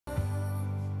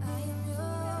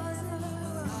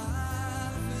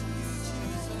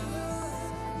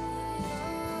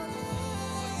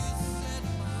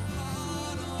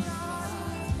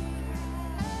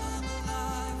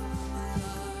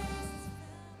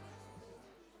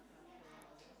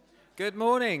Good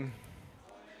morning.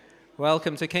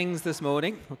 Welcome to King's this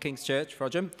morning, or King's Church,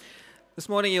 Frodsham. This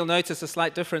morning you'll notice a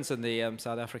slight difference in the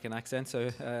South African accent.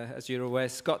 So as you're aware,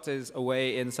 Scott is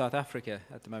away in South Africa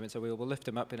at the moment, so we will lift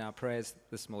him up in our prayers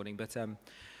this morning. But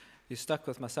you're stuck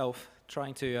with myself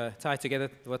trying to tie together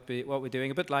what we're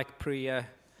doing, a bit like pre-Scott.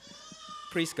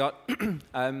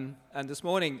 And this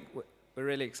morning we're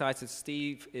really excited.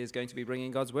 Steve is going to be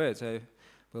bringing God's word, so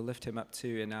we'll lift him up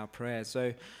too in our prayers.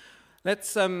 So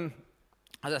let's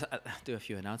I'll do a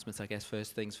few announcements, I guess.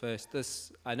 First things first.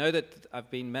 I know that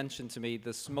I've been mentioned to me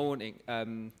this morning.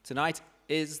 Tonight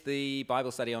is the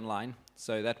Bible study online,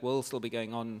 so that will still be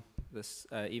going on this,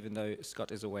 even though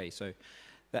Scott is away. So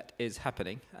that is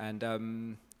happening, and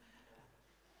I'm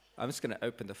just going to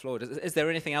open the floor. Is there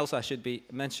anything else I should be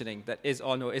mentioning that is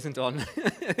on or isn't on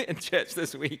in church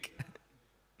this week?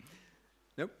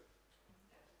 Nope.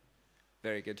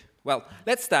 Very good. Well,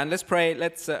 let's stand. Let's pray.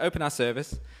 Let's open our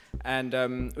service.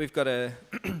 And we've got a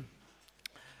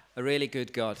really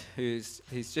good God he's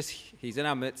in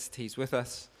our midst. He's with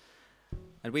us,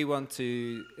 and we want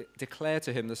to declare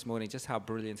to him this morning just how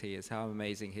brilliant he is, how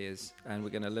amazing he is. And we're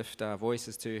going to lift our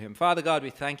voices to him. Father God, we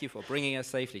thank you for bringing us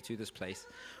safely to this place.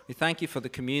 We thank you for the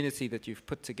community that you've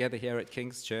put together here at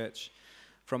King's Church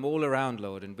from all around,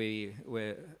 Lord. And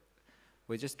we're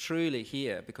just truly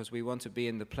here because we want to be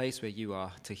in the place where you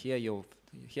are, to hear your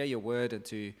word and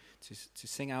to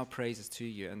sing our praises to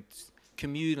you, and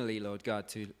communally, Lord God,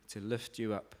 to lift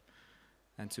you up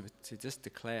and to just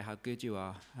declare how good you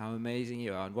are, how amazing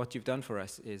you are, and what you've done for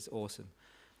us is awesome.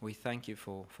 We thank you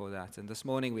for that. And this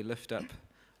morning we lift up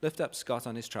Scott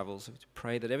on his travels. We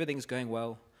pray that everything's going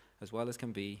well as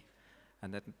can be,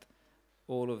 and that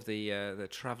all of the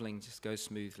traveling just goes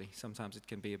smoothly. Sometimes it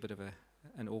can be a bit of an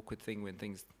awkward thing when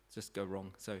things just go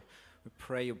wrong. So we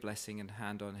pray your blessing and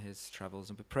hand on his travels,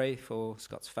 and we pray for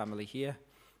Scott's family here,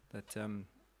 that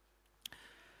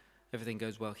everything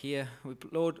goes well here.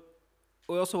 Lord,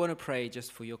 we also want to pray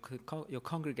just for your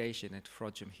congregation at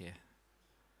Frodsham here.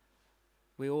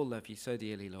 We all love you so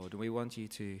dearly, Lord, and we want you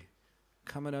to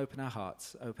come and open our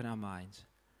hearts, open our minds,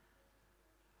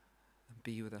 and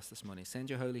be with us this morning.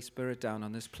 Send your Holy Spirit down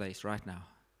on this place right now.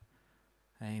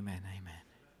 Amen, amen.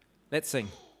 Let's sing.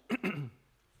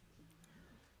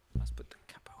 Let's put the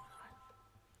cap on.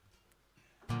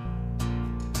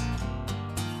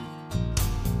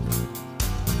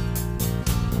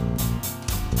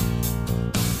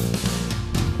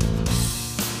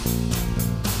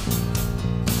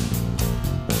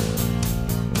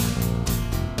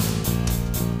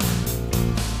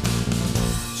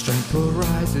 Strength will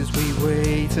rise as we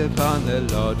wait upon the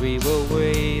Lord. We will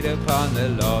wait upon the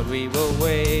Lord. We will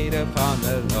wait upon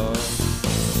the Lord.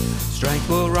 Strength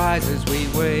will rise as we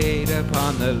wait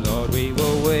upon the Lord. We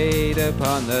will wait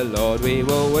upon the Lord. We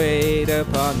will wait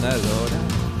upon the Lord.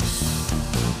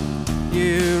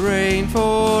 You reign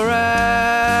forever,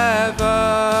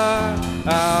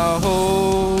 our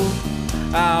hope,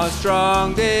 our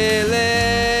strong deliverer.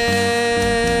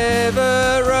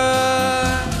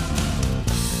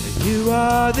 You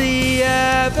are the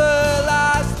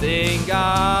everlasting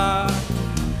God,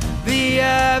 the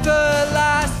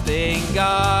everlasting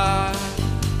God.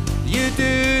 You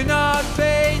do not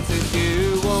faint and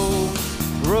you won't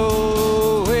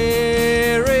grow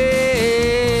weary.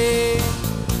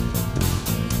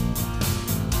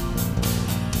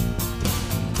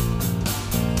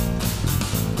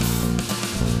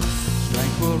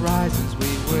 Strength will rise as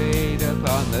we wait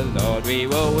upon the Lord. We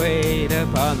will wait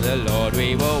upon the Lord.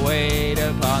 We will wait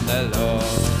upon the Lord.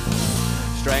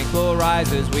 Strength will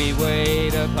rise as we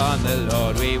wait upon the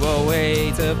Lord. We will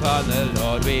wait upon the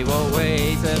Lord. We will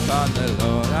wait upon the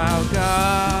Lord. Our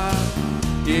God,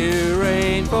 you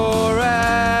reign forever.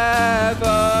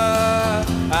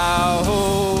 Our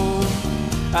hope,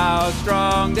 our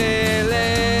strong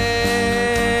deliverer.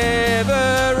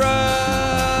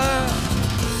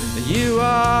 You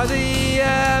are the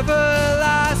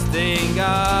everlasting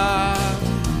God,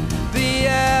 the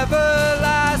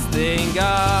everlasting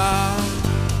God.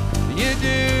 You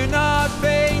do not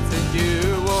faint and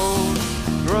you won't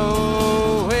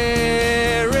grow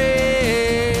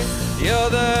weary. You're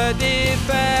the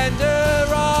defender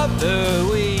of the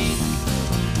weak.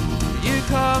 You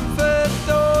comfort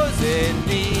those in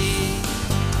need.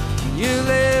 You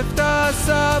lift us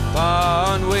up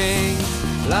on wings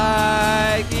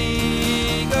like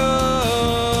eagles.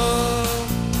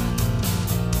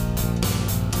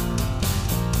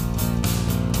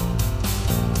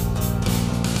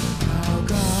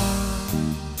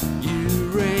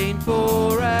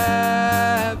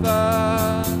 Forever,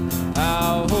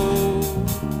 our hope,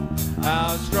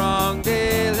 our strong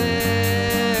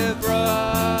deliverer.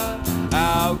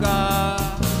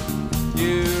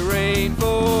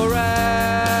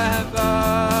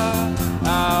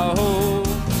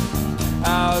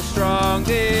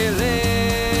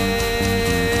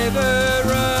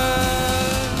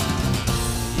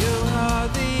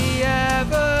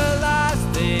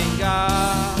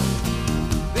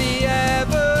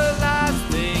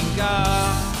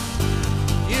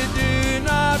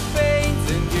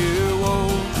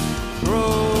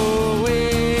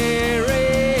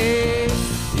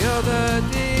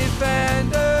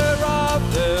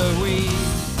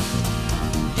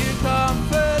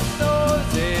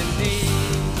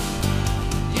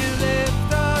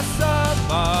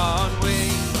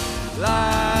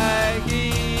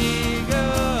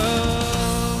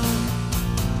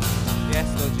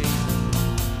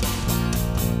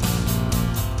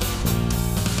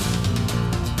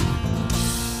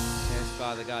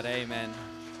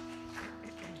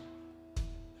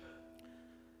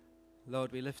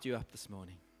 Lord, we lift you up this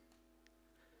morning.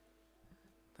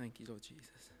 Thank you, Lord Jesus.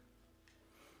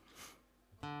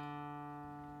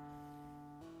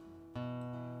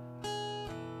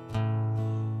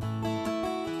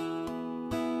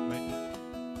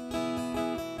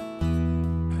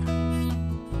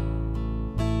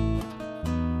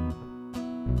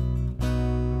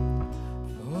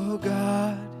 For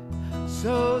God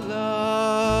so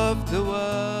loved the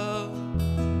world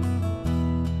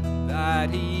that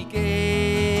he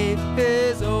gave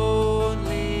his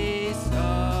only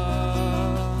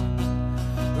Son.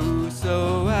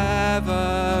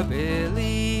 Whosoever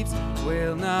believes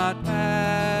will not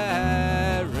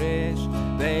perish,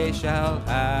 they shall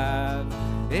have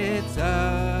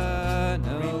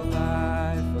eternal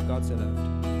life. For God so loved.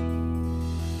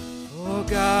 For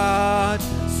God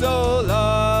so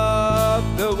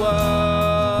loved the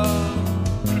world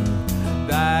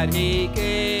that he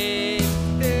gave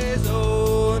his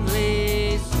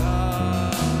only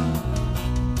Son.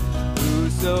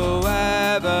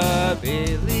 Whosoever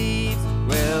believes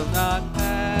will not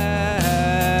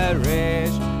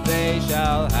perish, they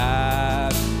shall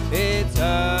have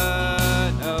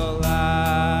eternal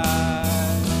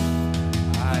life.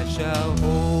 I shall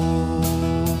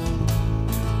hold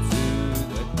to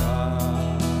the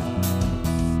cross,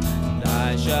 and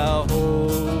I shall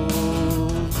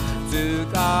hold to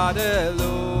God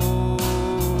alone,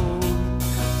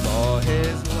 for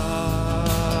his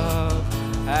love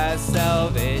has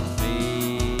salvaged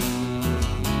me,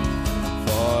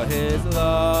 for his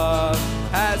love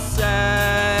has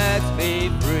set me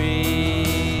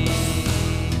free.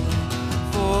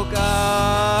 For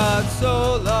God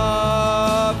so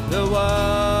loved the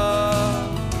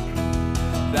world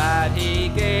that he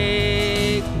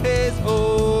gave his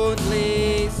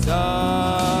only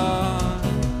Son.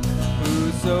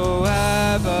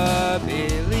 Whosoever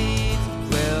believes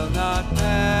will not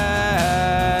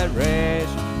perish,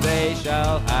 they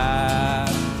shall have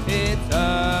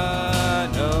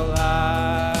eternal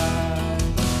life.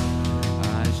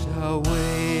 I shall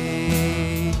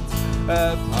wait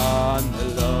upon the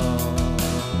Lord,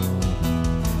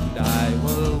 and I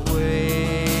will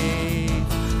wait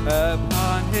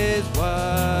upon his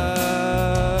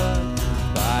word.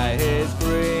 By his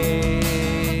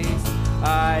grace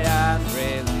I am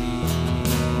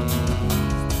released,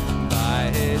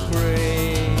 by his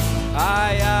grace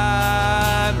I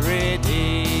am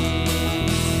redeemed.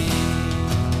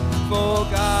 For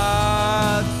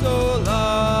God so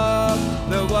loved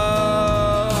the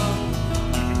world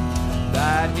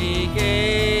that he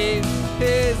gave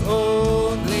his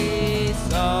only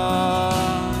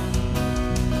Son.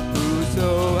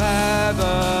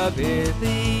 Whosoever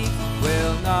believes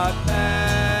will not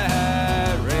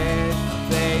perish,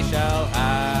 they shall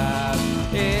have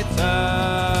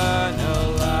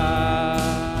eternal life.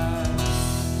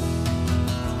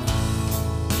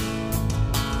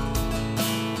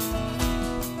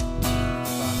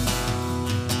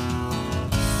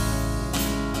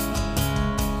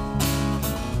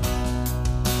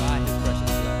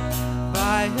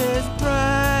 By his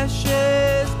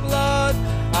precious blood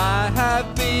I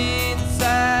have been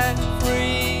set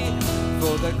free,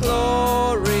 for the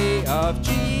glory of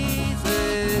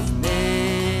Jesus'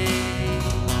 name.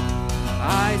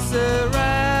 I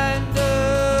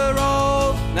surrender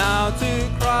all now to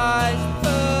Christ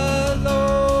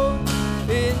alone.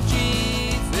 In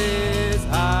Jesus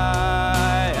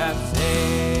I am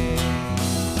saved.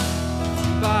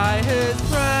 By his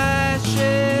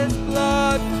precious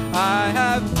blood I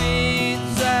have been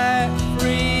set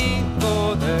free,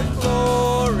 for the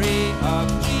glory of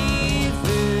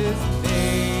Jesus'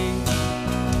 name.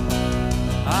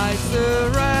 I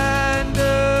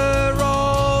surrender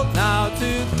all now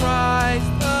to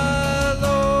Christ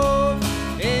alone.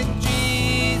 In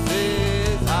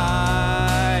Jesus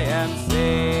I am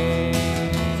saved.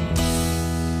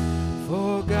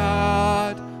 For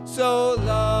God so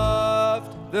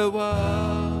loved the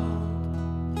world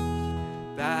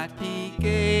that he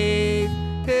gave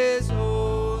his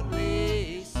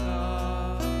only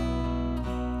Son.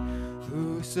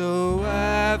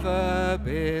 Whosoever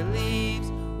believes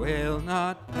will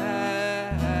not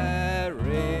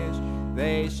perish,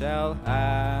 they shall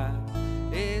have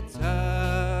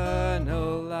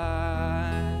eternal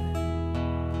life.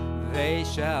 They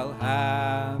shall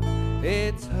have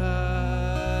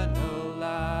eternal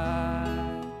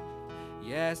life.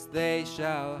 Yes, they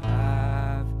shall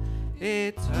have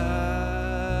eternal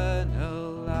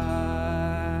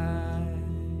life.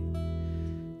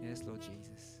 Yes, Lord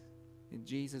Jesus. In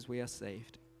Jesus we are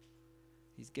saved.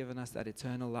 He's given us that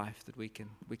eternal life that we can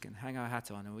hang our hat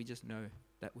on, and we just know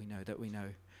that we know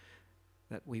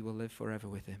that we will live forever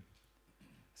with him,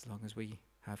 as long as we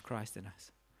have Christ in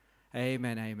us.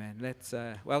 Amen, amen. Let's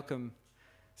welcome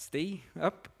Steve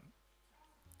up.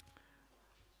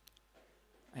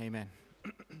 Amen.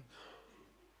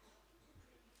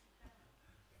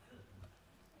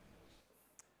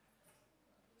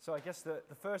 So I guess the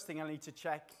first thing I need to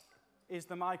check, is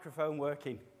the microphone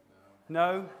working?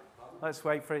 No? Let's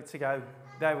wait for it to go.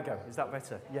 There we go. Is that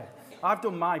better? Yeah. I've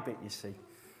done my bit, you see.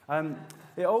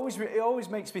 It always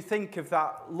makes me think of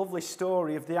that lovely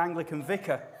story of the Anglican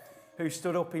vicar who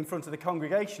stood up in front of the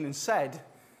congregation and said,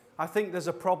 "I think there's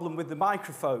a problem with the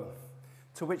microphone,"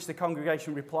 to which the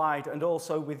congregation replied, "and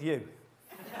also with you."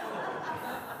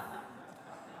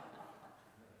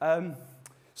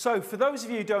 So, for those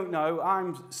of you who don't know,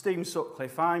 I'm Stephen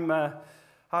Sutcliffe.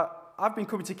 I've been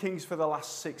coming to Kings for the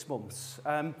last 6 months.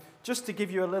 Just to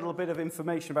give you a little bit of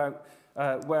information about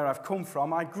where I've come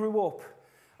from, I grew up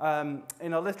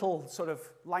in a little sort of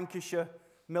Lancashire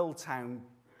mill town,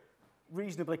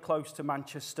 reasonably close to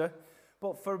Manchester.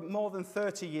 But for more than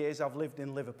 30 years, I've lived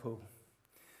in Liverpool.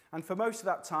 And for most of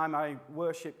that time, I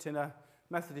worshipped in a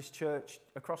Methodist church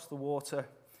across the water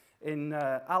in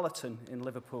Allerton in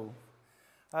Liverpool.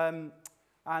 For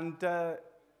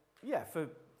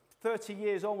 30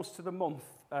 years, almost to the month,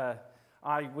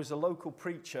 I was a local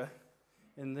preacher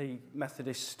in the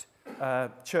Methodist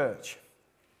church.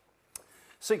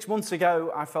 6 months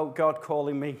ago, I felt God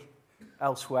calling me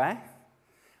elsewhere.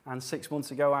 And 6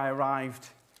 months ago, I arrived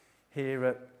here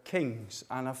at King's.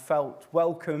 And I felt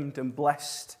welcomed and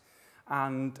blessed.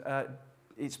 And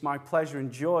it's my pleasure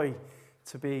and joy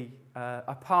to be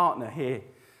a partner here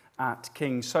at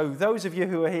King's. So those of you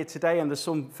who are here today, and there's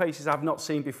some faces I've not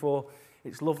seen before,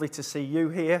 it's lovely to see you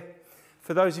here.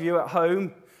 For those of you at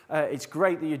home, it's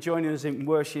great that you're joining us in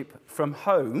worship from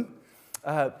home,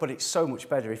 but it's so much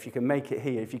better if you can make it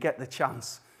here. If you get the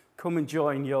chance, come and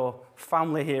join your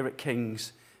family here at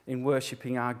King's in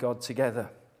worshipping our God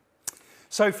together.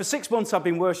 So for 6 months I've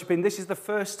been worshipping. This is the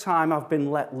first time I've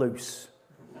been let loose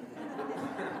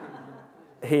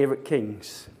here at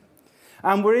King's.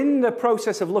 And we're in the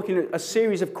process of looking at a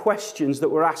series of questions that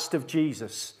were asked of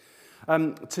Jesus.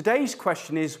 Today's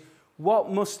question is,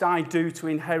 what must I do to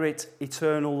inherit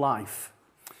eternal life?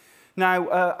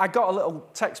 Now, I got a little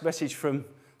text message from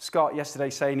Scott yesterday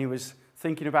saying he was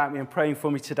thinking about me and praying for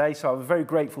me today, so I'm very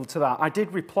grateful to that. I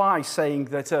did reply saying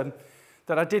that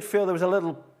I did feel there was a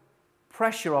little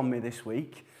pressure on me this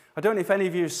week. I don't know if any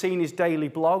of you have seen his daily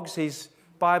blogs, his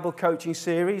Bible coaching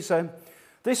series.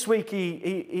 This week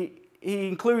he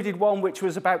included one which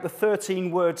was about the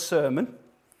 13-word sermon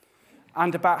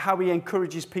and about how he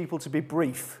encourages people to be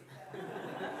brief,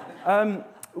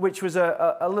 which was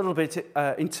a little bit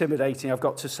intimidating, I've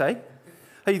got to say.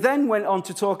 He then went on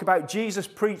to talk about Jesus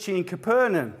preaching in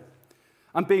Capernaum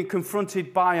and being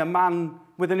confronted by a man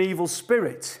with an evil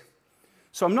spirit.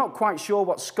 So I'm not quite sure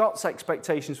what Scott's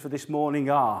expectations for this morning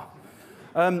are.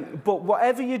 But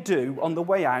whatever you do on the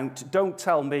way out, don't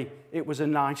tell me it was a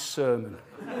nice sermon.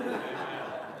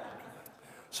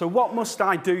 So what must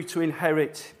I do to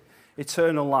inherit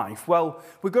eternal life? Well,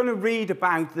 we're going to read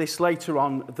about this later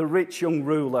on, the rich young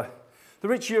ruler. The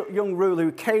rich young ruler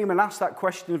who came and asked that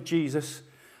question of Jesus,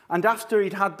 and after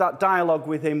he'd had that dialogue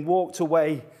with him, walked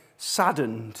away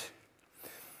saddened.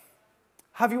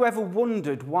 Have you ever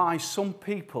wondered why some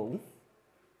people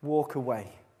walk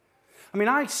away? I mean,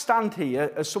 I stand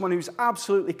here as someone who's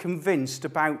absolutely convinced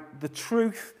about the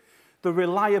truth, the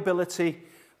reliability,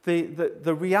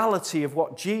 the reality of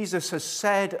what Jesus has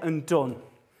said and done.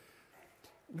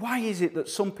 Why is it that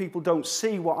some people don't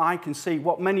see what I can see,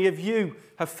 what many of you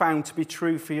have found to be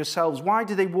true for yourselves? Why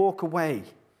do they walk away?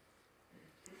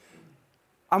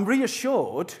 I'm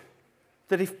reassured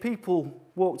that if people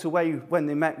walked away when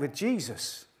they met with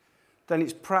Jesus, then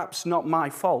it's perhaps not my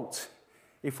fault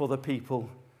if other people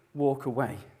walk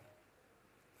away.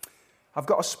 I've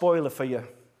got a spoiler for you,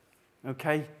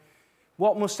 okay?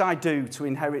 What must I do to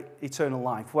inherit eternal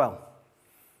life? Well,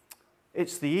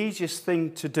 it's the easiest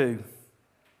thing to do,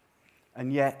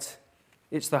 and yet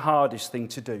it's the hardest thing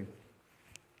to do.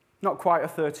 Not quite a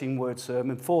 13-word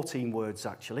sermon, 14 words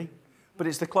actually, but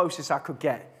it's the closest I could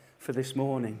get for this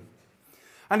morning.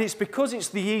 And it's because it's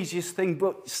the easiest thing,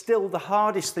 but still the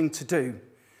hardest thing to do.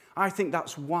 I think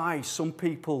that's why some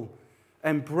people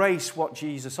embrace what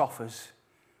Jesus offers,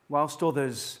 whilst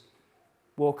others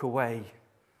walk away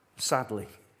sadly.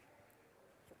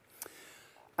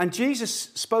 And Jesus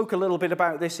spoke a little bit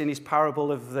about this in his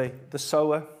parable of the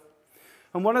sower.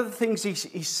 And one of the things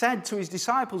he said to his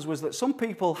disciples was that some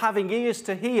people, having ears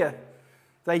to hear,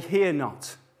 they hear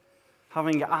not.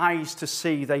 Having eyes to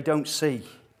see, they don't see.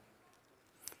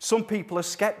 Some people are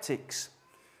skeptics.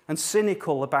 and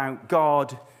cynical about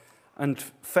God and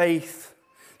faith.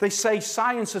 They say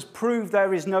science has proved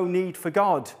there is no need for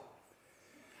God,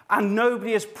 and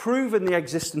nobody has proven the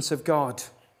existence of God,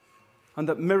 and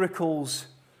that miracles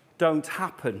don't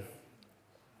happen.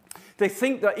 They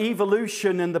think that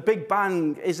evolution and the Big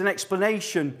Bang is an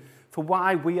explanation for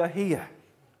why we are here.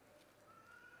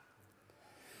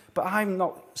 But I'm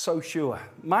not so sure.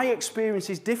 My experience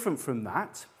is different from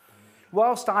that.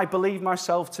 Whilst I believe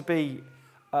myself to be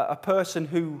a person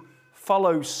who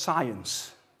follows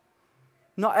science,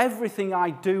 not everything I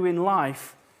do in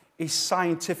life is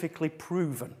scientifically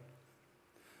proven.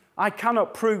 I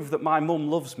cannot prove that my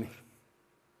mum loves me,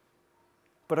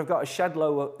 but I've got a shed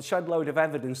load of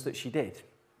evidence that she did.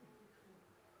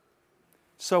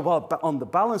 So on the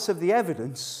balance of the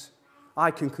evidence,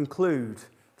 I can conclude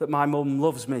that my mum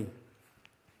loves me.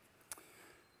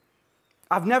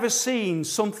 I've never seen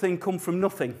something come from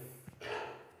nothing.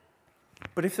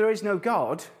 But if there is no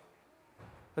God,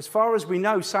 as far as we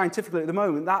know scientifically at the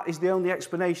moment, that is the only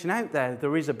explanation out there.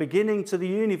 There is a beginning to the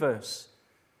universe.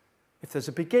 If there's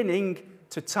a beginning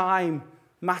to time,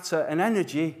 matter, and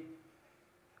energy,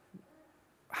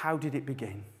 how did it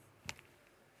begin?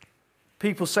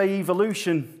 People say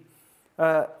evolution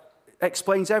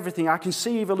explains everything. I can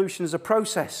see evolution as a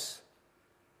process,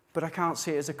 but I can't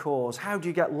see it as a cause. How do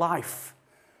you get life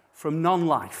from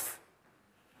non-life?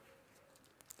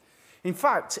 In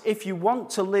fact, if you want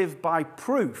to live by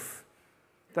proof,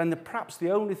 then perhaps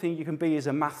the only thing you can be is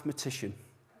a mathematician.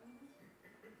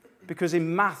 Because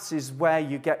in maths is where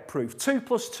you get proof. 2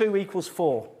 + 2 =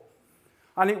 4.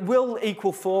 And it will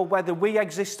equal 4 whether we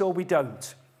exist or we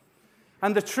don't.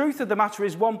 And the truth of the matter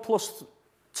is 1 +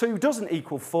 2 doesn't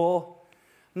equal 4.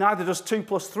 Neither does 2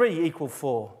 + 3 =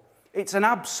 4. It's an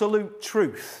absolute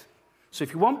truth. So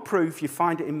if you want proof, you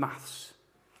find it in maths.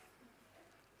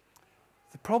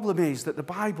 The problem is that the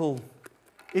Bible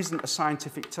isn't a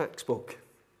scientific textbook.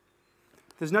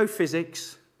 There's no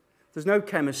physics, there's no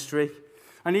chemistry,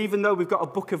 and even though we've got a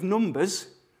book of numbers,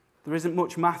 there isn't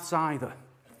much maths either.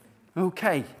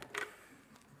 Okay,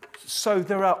 so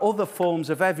there are other forms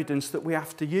of evidence that we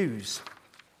have to use.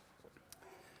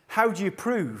 How do you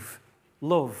prove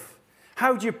love?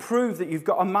 How do you prove that you've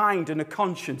got a mind and a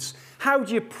conscience? How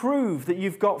do you prove that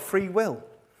you've got free will?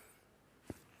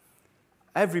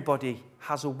 Everybody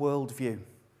has a worldview.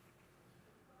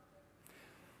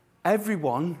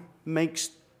 Everyone makes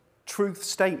truth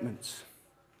statements.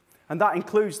 And that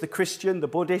includes the Christian, the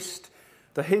Buddhist,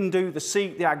 the Hindu, the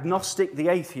Sikh, the agnostic, the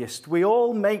atheist. We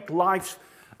all make life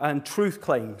and truth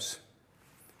claims.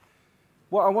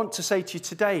 What I want to say to you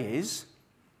today is,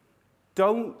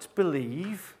 don't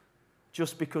believe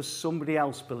just because somebody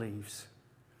else believes.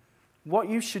 What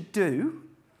you should do,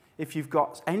 if you've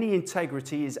got any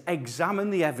integrity, is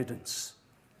examine the evidence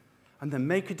and then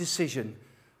make a decision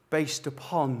based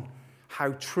upon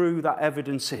how true that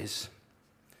evidence is.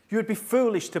 You would be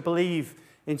foolish to believe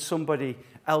in somebody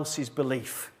else's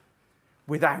belief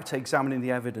without examining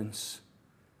the evidence.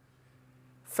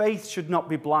 Faith should not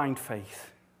be blind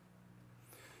faith.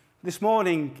 This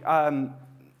morning,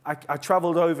 I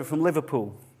travelled over from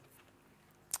Liverpool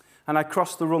and I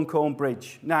crossed the Runcorn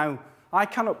Bridge. Now, I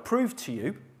cannot prove to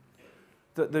you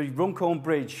that the Runcorn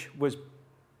Bridge was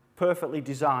perfectly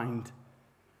designed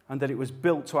and that it was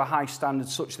built to a high standard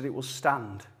such that it will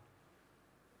stand.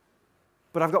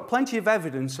 But I've got plenty of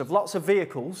evidence of lots of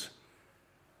vehicles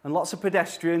and lots of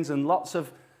pedestrians and lots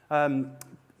of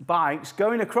bikes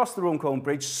going across the Runcorn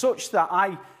Bridge such that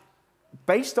I,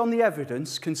 based on the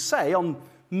evidence, can say on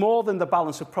more than the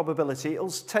balance of probability, it'll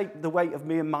take the weight of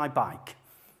me and my bike.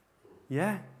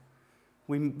 Yeah?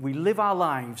 We live our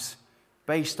lives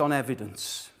based on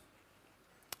evidence.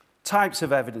 Types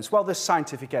of evidence. Well, there's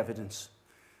scientific evidence.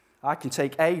 I can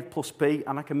take A plus B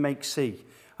and I can make C.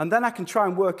 And then I can try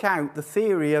and work out the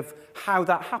theory of how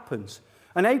that happens.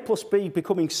 And A plus B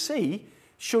becoming C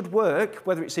should work,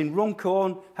 whether it's in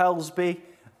Runcorn, Helsby,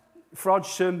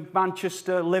 Frodsham,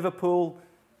 Manchester, Liverpool,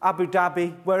 Abu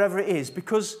Dhabi, wherever it is,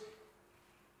 because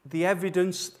the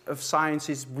evidence of science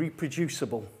is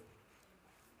reproducible.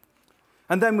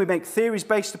 And then we make theories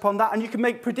based upon that, and you can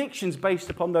make predictions based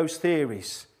upon those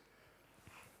theories.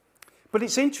 But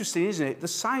it's interesting, isn't it? The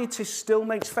scientist still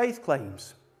makes faith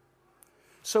claims.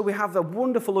 So we have a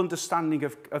wonderful understanding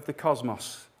of the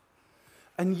cosmos.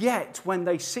 And yet, when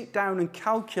they sit down and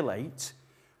calculate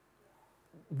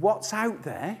what's out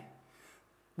there,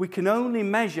 we can only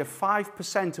measure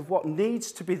 5% of what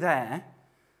needs to be there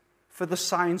for the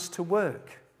science to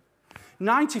work.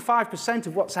 95%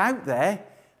 of what's out there,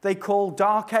 they call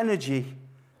dark energy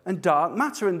and dark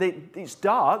matter. And it's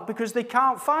dark because they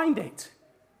can't find it.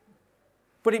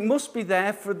 but it must be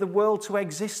there for the world to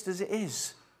exist as it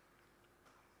is.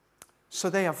 So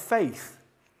they have faith,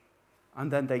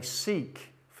 and then they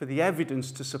seek for the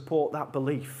evidence to support that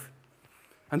belief.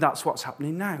 And that's what's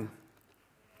happening now.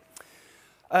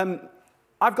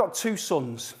 I've got two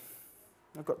sons.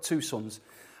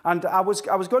 And I was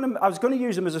going to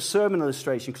use them as a sermon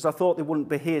illustration because I thought they wouldn't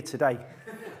be here today.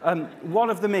 One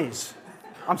of them is.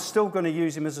 I'm still going to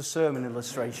use him as a sermon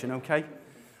illustration, okay?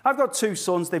 I've got two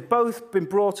sons. They've both been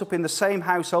brought up in the same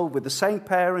household with the same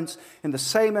parents, in the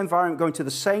same environment, going to the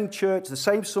same church, the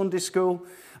same Sunday school,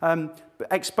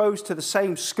 exposed to the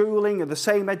same schooling and the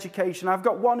same education. I've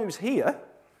got one who's here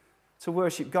to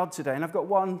worship God today, and I've got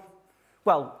one,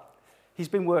 well, he's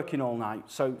been working all night,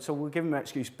 so we'll give him an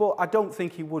excuse. But I don't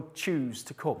think he would choose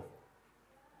to come.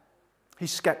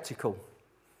 He's skeptical.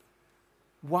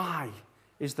 Why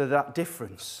is there that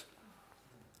difference?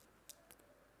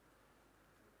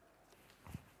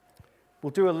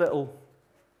 We'll do a little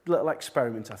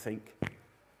experiment, I think.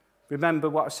 Remember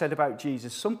what I said about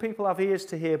Jesus. Some people have ears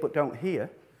to hear but don't hear.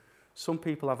 Some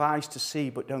people have eyes to see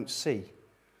but don't see.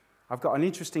 I've got an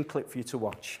interesting clip for you to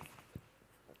watch.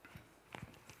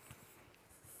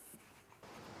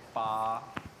 Ba,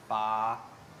 ba,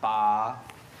 ba.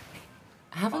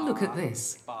 Have a look at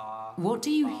this. What do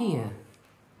you hear?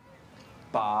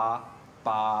 Ba,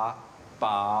 ba,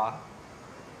 ba.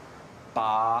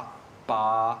 Ba,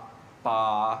 ba,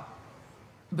 ba.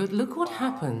 But look what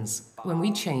happens when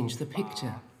we change the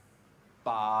picture.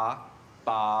 Ba,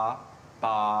 ba,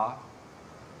 ba.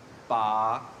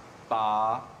 Ba,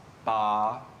 ba,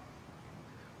 ba.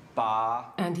 Ba.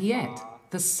 And yet,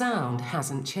 the sound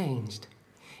hasn't changed.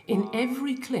 In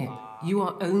every clip, you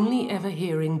are only ever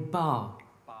hearing ba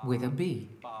with a B.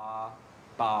 Ba,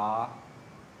 ba.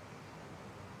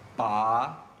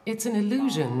 Ba. It's an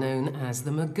illusion known as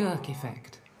the McGurk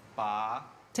effect. Ba.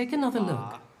 Take another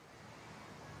look.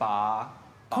 Ba.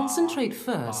 Concentrate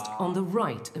first on the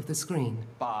right of the screen.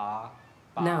 Ba.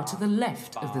 Now to the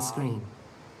left of the screen.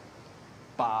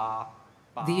 Ba.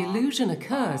 The illusion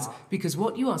occurs because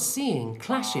what you are seeing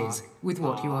clashes with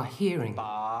what you are hearing.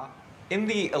 In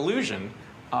the illusion,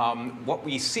 what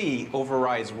we see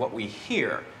overrides what we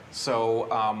hear. So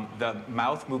the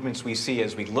mouth movements we see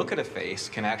as we look at a face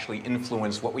can actually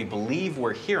influence what we believe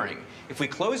we're hearing. If we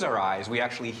close our eyes, we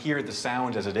actually hear the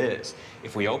sound as it is.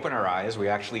 If we open our eyes, we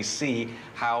actually see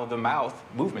how the mouth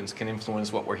movements can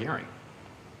influence what we're hearing.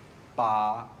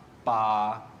 Ba,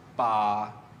 ba,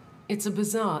 ba. It's a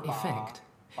bizarre effect.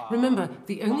 Remember,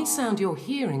 the only sound you're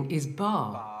hearing is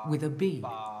ba with a B.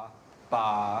 Ba,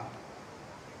 ba,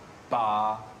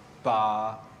 ba,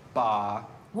 ba, ba.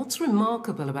 What's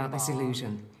remarkable about this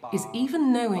illusion is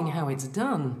even knowing how it's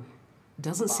done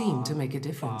doesn't seem to make a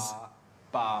difference.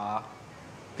 Ba.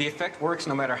 The effect works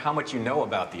no matter how much you know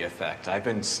about the effect. I've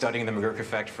been studying the McGurk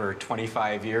effect for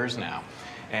 25 years now,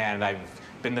 and I've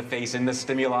been the face in the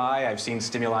stimuli. I've seen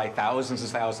stimuli thousands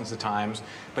of times,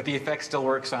 but the effect still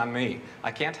works on me.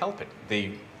 I can't help it.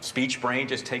 The speech brain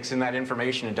just takes in that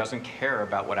information and doesn't care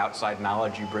about what outside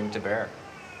knowledge you bring to bear.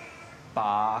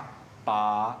 Ba,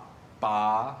 ba,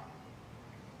 ba,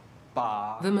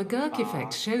 ba. The McGurk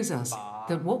effect shows us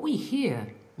that what we hear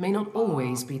may not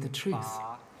always be the truth.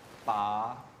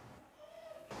 Ba,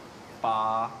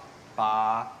 ba,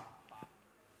 ba.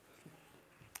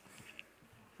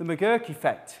 The McGurk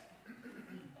effect.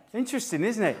 Interesting,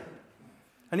 isn't it?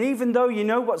 And even though you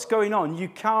know what's going on, you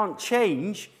can't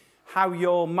change how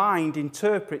your mind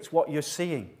interprets what you're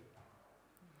seeing.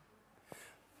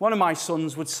 One of my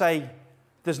sons would say,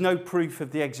 there's no proof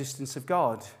of the existence of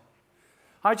God.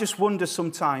 I just wonder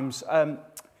sometimes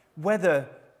whether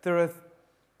there are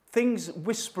things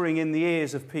whispering in the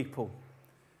ears of people,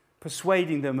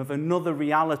 persuading them of another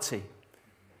reality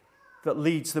that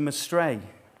leads them astray.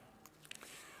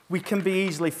 We can be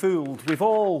easily fooled. We've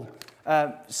all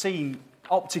seen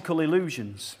optical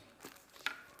illusions.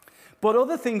 But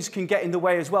other things can get in the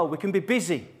way as well. We can be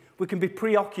busy. We can be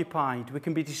preoccupied. We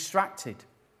can be distracted.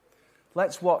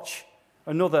 Let's watch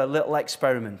another little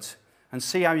experiment and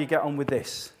see how you get on with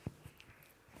this.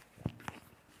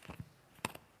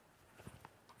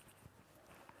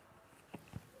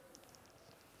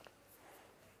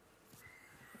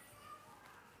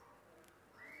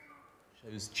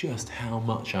 Shows just how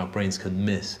much our brains can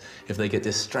miss if they get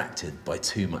distracted by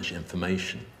too much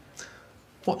information.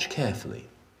 Watch carefully.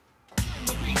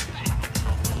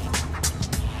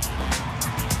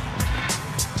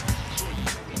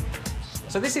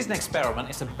 So this is an experiment.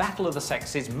 It's a battle of the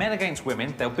sexes, men against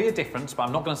women. There'll be a difference, but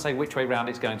I'm not going to say which way round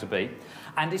it's going to be.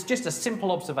 And it's just a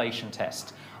simple observation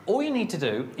test. All you need to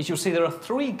do is you'll see there are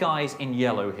 3 guys in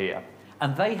yellow here.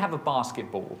 and they have a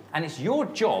basketball, and it's your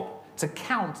job to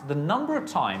count the number of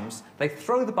times they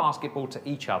throw the basketball to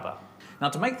each other. Now,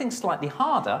 to make things slightly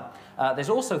harder, there's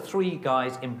also 3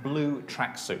 guys in blue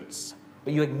tracksuits.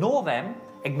 But you ignore them,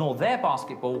 ignore their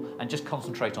basketball, and just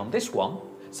concentrate on this one.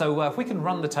 So if we can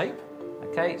run the tape.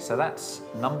 Okay, so that's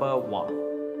number 1.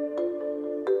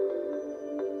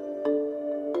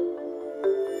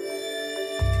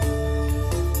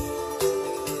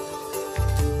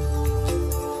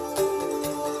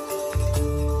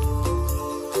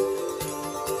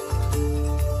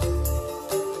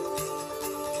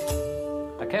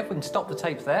 Okay, if we can stop the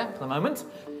tape there for the moment.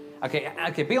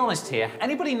 Okay, be honest here.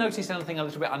 Anybody notice anything a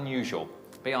little bit unusual?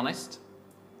 Be honest.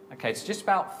 Okay, it's just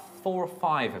about 4 or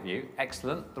 5 of you.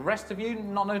 Excellent. The rest of you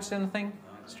not notice anything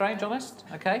strange, honest?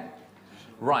 Okay.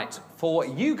 Right, for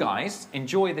you guys,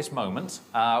 enjoy this moment.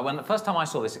 When the first time I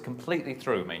saw this, it completely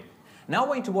threw me. Now I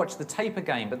want you to watch the tape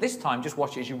again, but this time just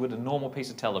watch it as you would a normal piece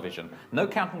of television. No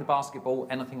counting the basketball,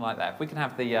 anything like that. If we can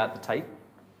have the tape.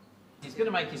 He's going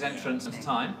to make his entrance in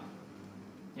time.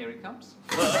 Here he comes.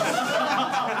 No way.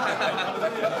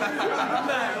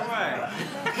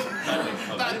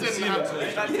 That didn't happen.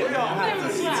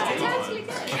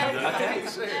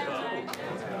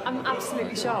 I'm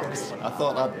absolutely shocked. I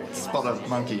thought I'd spot a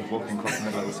monkey walking across the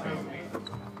middle of the screen.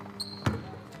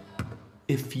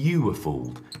 If you were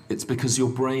fooled, it's because your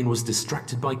brain was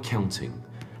distracted by counting,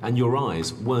 and your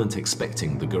eyes weren't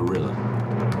expecting the gorilla.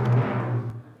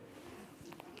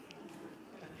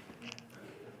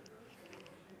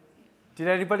 Did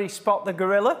anybody spot the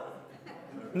gorilla?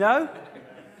 No?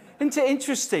 Isn't it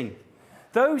interesting?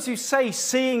 Those who say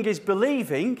seeing is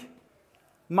believing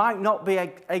might not be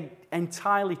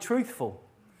entirely truthful,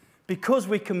 because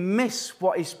we can miss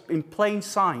what is in plain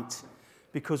sight,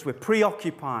 because we're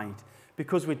preoccupied,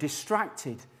 because we're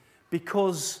distracted,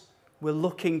 because we're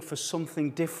looking for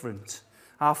something different.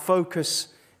 Our focus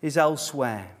is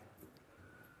elsewhere.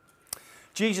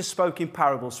 Jesus spoke in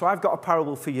parables, so I've got a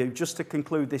parable for you just to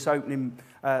conclude this opening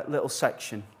little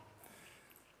section.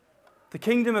 The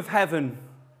kingdom of heaven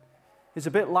is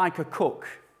a bit like a cook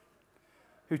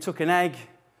who took an egg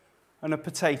and a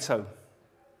potato.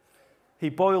 He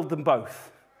boiled them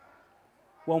both.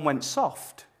 One went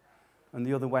soft and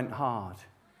the other went hard.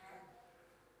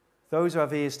 Those who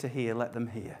have ears to hear, let them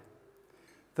hear.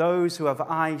 Those who have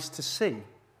eyes to see,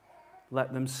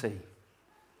 let them see.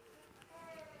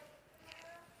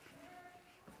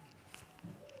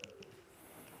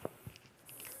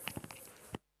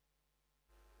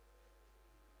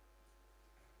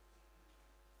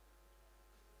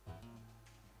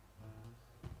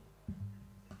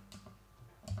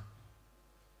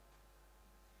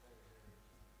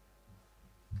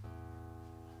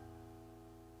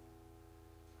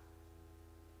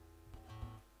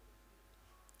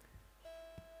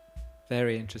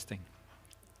 Very interesting.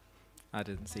 I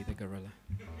didn't see the gorilla.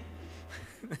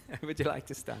 Would you like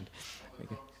to stand?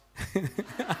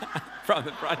 From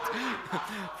the front.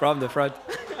 From the front.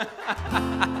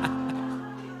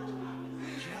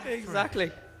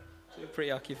 Exactly. Too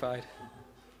preoccupied.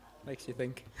 Makes you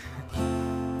think.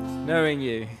 Knowing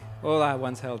you, all I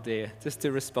once held dear, just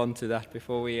to respond to that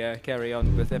before we carry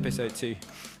on with episode 2.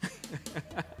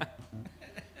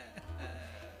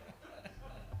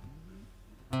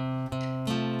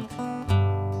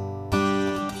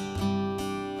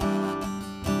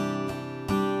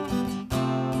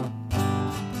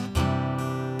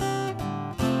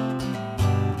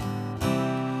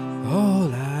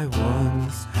 All I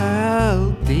once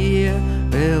held dear,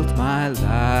 built my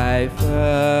life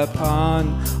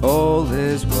upon, all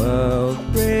this world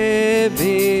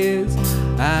reveres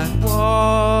and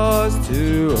was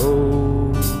to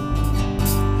own.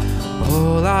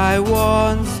 All I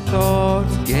once thought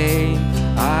gain,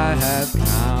 I have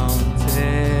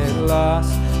counted loss,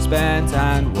 spent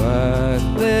and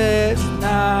worthless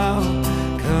now,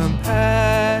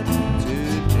 compared to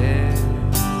death.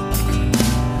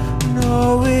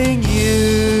 Knowing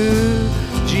you,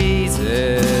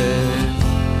 Jesus,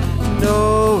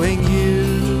 knowing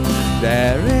you,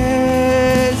 there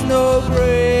is no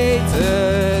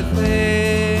greater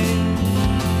thing.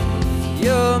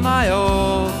 You're my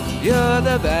all, you're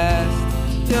the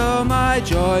best, you're my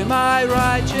joy, my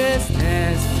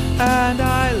righteousness, and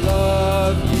I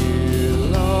love you,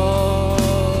 Lord.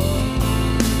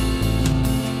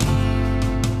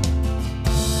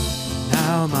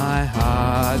 Now my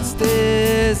heart's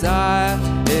desire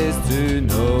is to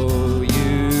know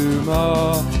you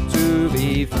more, to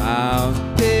be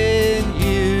found in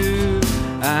you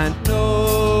and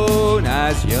known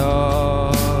as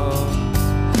yours,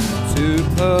 to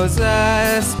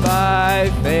possess by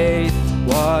faith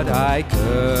what I could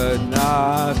could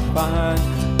not find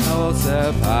no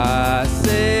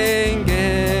surpassing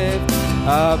gift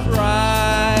of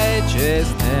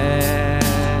righteousness.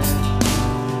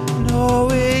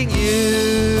 Knowing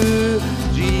you,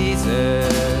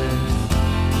 Jesus,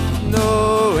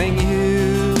 knowing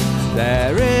you,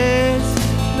 there is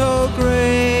no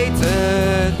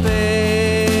greater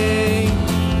thing.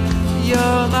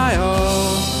 You're my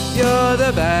all, you're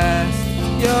the best,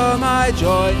 you're my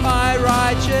joy, my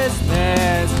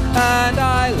righteousness, and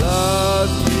I love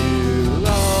you,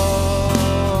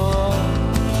 Lord.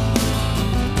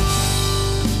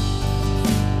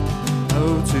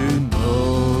 Oh, to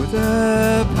know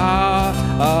the power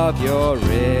of your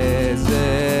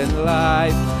risen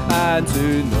life, and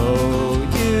to know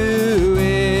you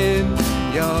in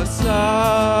your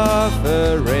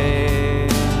suffering,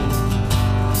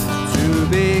 to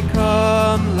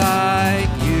become like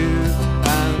you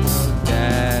and know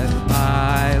death,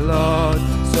 my Lord,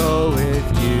 so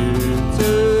with you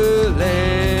to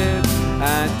live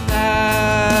and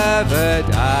never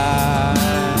die.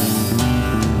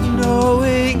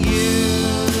 Knowing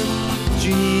you,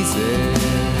 Jesus,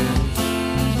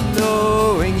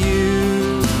 knowing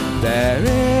you, there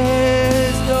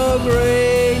is no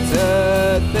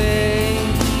greater thing.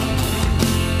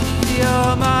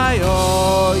 You're my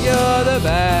all, you're the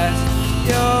best,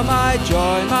 you're my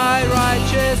joy, my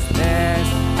righteousness,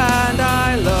 and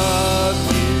I love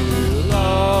you,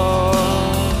 Lord.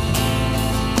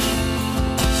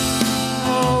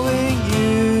 Knowing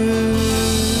you,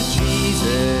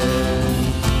 Jesus,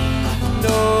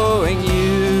 knowing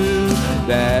you,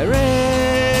 there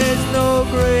is no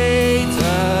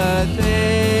greater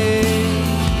thing.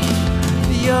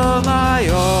 You're my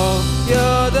all,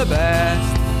 you're the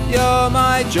best, you're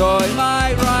my joy,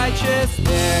 my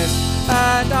righteousness,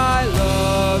 and I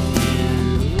love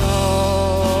you,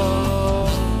 Lord.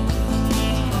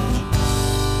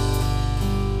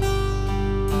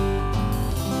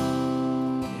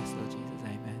 Yes, Lord Jesus,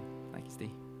 amen. Thank you,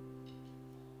 Steve.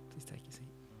 Please take your seat.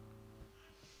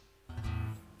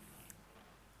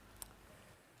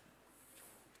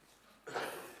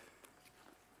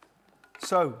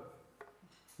 So,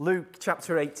 Luke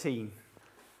chapter 18,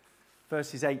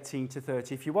 verses 18 to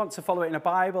 30. If you want to follow it in a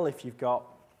Bible, if you've got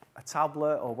a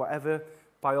tablet or whatever,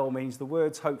 by all means, the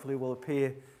words hopefully will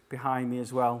appear behind me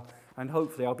as well. And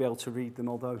hopefully I'll be able to read them,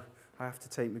 although I have to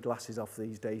take my glasses off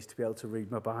these days to be able to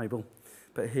read my Bible.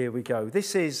 But here we go.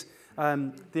 This is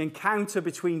the encounter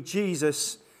between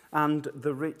Jesus and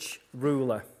the rich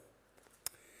ruler.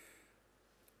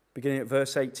 Beginning at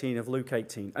verse 18 of Luke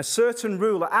 18. A certain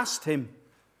ruler asked him,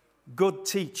 "Good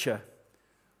teacher,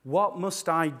 what must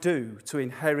I do to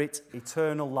inherit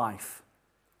eternal life?"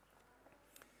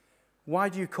 "Why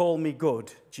do you call me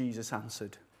good?" Jesus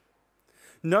answered.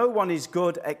 "No one is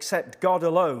good except God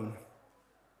alone.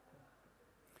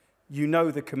 You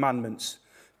know the commandments.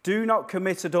 Do not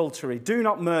commit adultery, do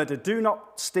not murder, do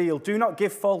not steal, do not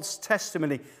give false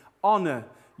testimony. Honor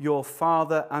your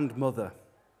father and mother."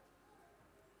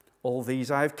 "All these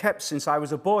I have kept since I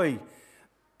was a boy,"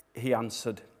 he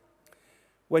answered.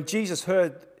 When Jesus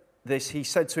heard this, he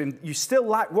said to him, "You still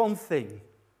lack one thing.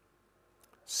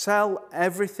 Sell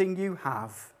everything you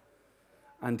have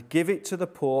and give it to the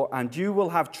poor, and you will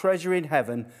have treasure in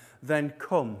heaven. Then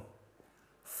come,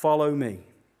 follow me."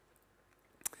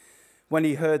 When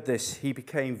he heard this, he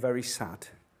became very sad,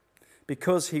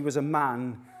 because he was a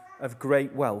man of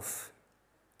great wealth.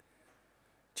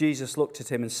 Jesus looked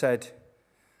at him and said,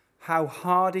 "How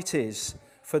hard it is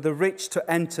for the rich to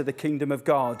enter the kingdom of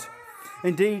God.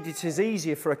 Indeed, it is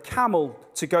easier for a camel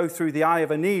to go through the eye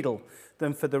of a needle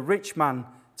than for the rich man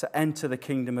to enter the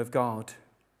kingdom of God."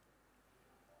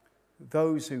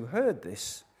 Those who heard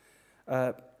this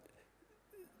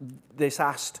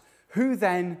asked, "Who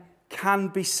then can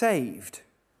be saved?"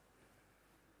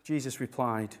 Jesus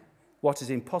replied, "What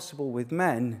is impossible with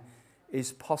men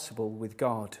is possible with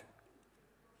God."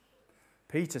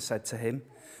 Peter said to him,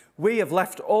 "We have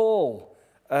left all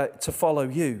to follow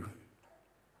you."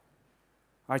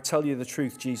 "I tell you the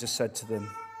truth," Jesus said to them.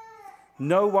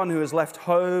 "No one who has left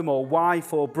home or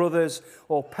wife or brothers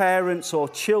or parents or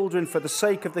children for the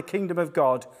sake of the kingdom of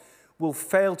God will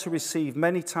fail to receive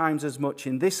many times as much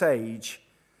in this age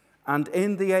and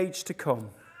in the age to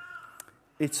come,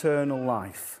 eternal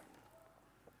life."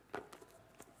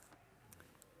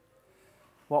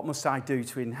 What must I do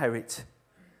to inherit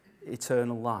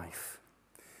eternal life?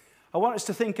 I want us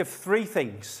to think of three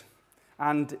things,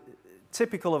 and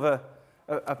typical of a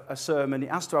sermon, it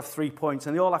has to have 3 points,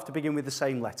 and they all have to begin with the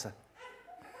same letter.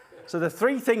 So the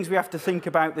three things we have to think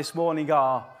about this morning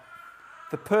are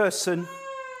the person,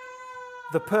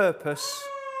 the purpose,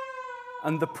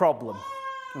 and the problem.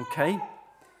 Okay?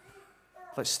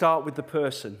 Let's start with the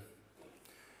person.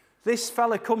 This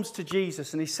fella comes to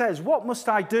Jesus and he says, "What must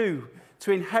I do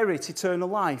to inherit eternal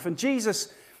life?" And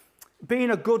Jesus, being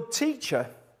a good teacher,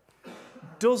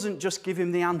 doesn't just give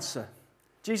him the answer.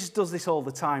 Jesus does this all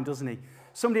the time, doesn't he?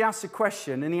 Somebody asks a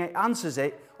question and he answers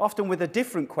it, often with a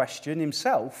different question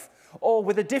himself, or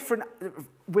with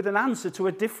an answer to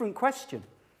a different question.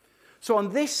 So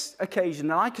on this occasion,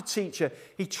 like a teacher,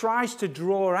 he tries to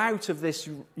draw out of this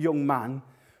young man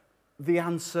the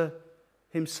answer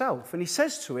himself. And he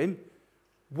says to him,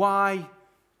 "Why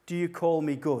do you call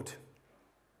me good?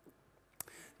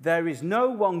 There is no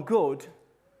one good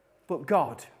but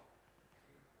God."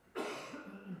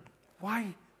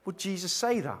 Why would Jesus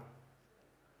say that?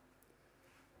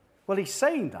 Well, he's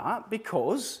saying that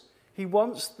because he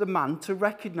wants the man to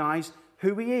recognize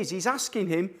who he is. He's asking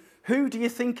him, "Who do you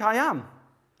think I am?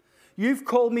 You've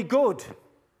called me good.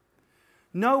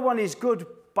 No one is good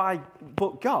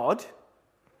but God.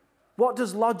 What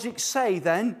does logic say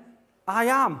then? I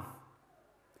am.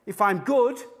 If I'm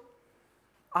good,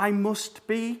 I must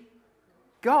be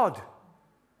God."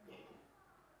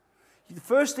 The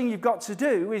first thing you've got to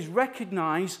do is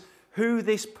recognize who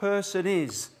this person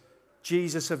is,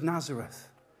 Jesus of Nazareth.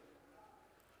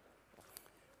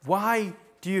 Why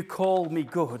do you call me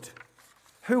good?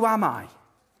 Who am I?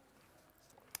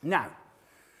 Now,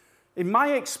 in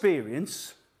my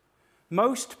experience,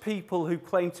 most people who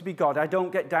claim to be God, I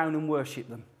don't get down and worship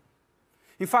them.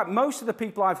 In fact, most of the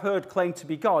people I've heard claim to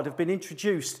be God have been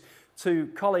introduced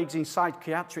to colleagues in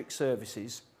psychiatric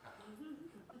services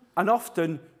and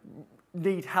often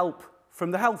need help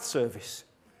from the health service.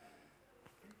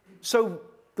 So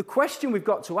the question we've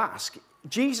got to ask,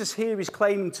 Jesus here is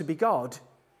claiming to be God.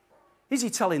 Is he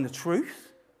telling the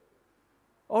truth?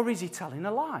 Or is he telling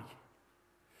a lie?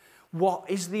 What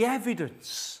is the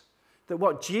evidence that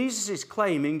what Jesus is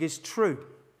claiming is true?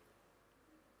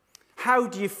 How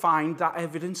do you find that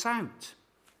evidence out?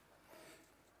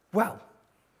 Well,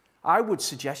 I would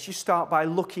suggest you start by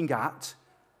looking at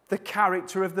the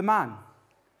character of the man.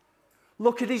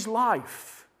 Look at his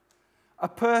life, a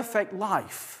perfect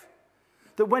life,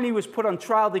 that when he was put on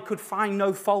trial, they could find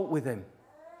no fault with him.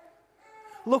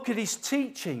 Look at his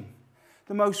teaching,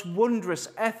 the most wondrous,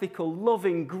 ethical,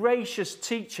 loving, gracious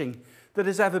teaching that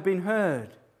has ever been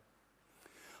heard.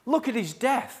 Look at his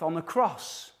death on the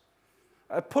cross,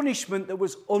 a punishment that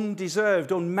was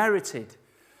undeserved, unmerited.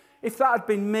 If that had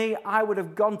been me, I would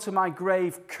have gone to my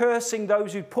grave cursing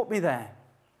those who put me there.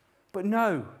 But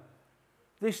no,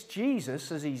 this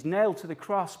Jesus, as he's nailed to the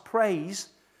cross, prays,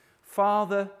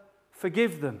 "Father,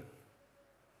 forgive them."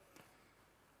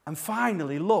 And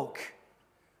finally, look,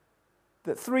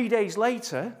 that 3 days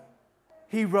later,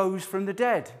 he rose from the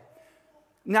dead.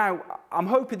 Now, I'm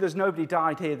hoping there's nobody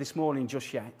died here this morning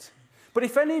just yet. But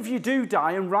if any of you do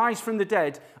die and rise from the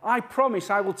dead, I promise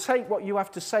I will take what you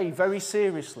have to say very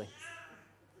seriously.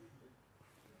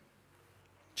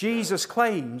 Jesus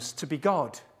claims to be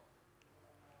God.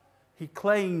 He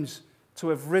claims to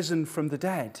have risen from the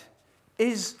dead.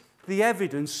 Is the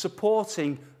evidence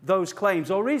supporting those claims,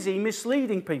 or is he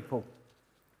misleading people?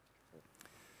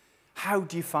 How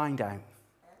do you find out?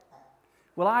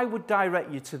 Well, I would direct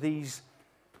you to these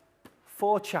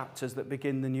 4 chapters that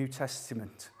begin the New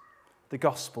Testament, the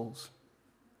Gospels.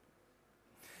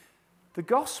 The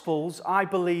Gospels, I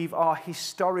believe, are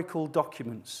historical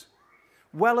documents,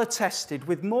 well attested,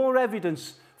 with more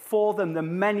evidence for them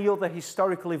than many other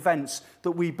historical events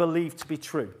that we believe to be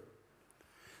true.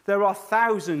 There are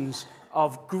thousands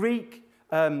of Greek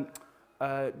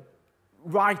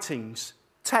writings,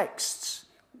 texts,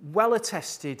 well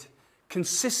attested,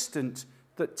 consistent,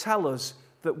 that tell us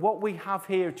that what we have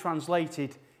here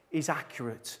translated is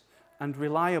accurate and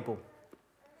reliable.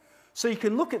 So you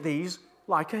can look at these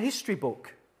like a history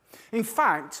book. In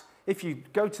fact, if you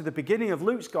go to the beginning of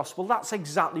Luke's Gospel, that's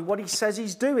exactly what he says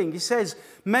he's doing. He says,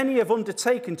 "Many have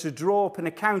undertaken to draw up an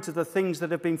account of the things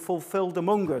that have been fulfilled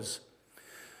among us,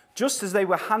 just as they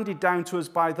were handed down to us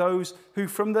by those who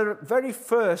from the very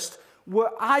first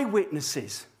were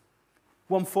eyewitnesses."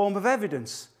 One form of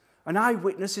evidence. An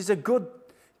eyewitness is a good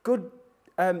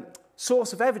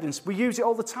source of evidence. We use it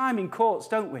all the time in courts,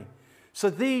 don't we? So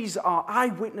these are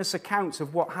eyewitness accounts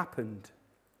of what happened.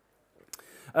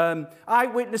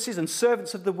 Eyewitnesses and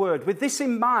servants of the word. With this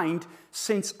in mind,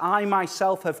 since I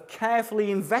myself have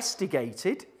carefully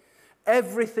investigated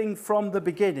everything from the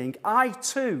beginning, I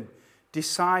too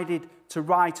decided to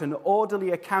write an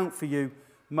orderly account for you,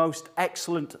 most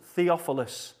excellent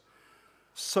Theophilus,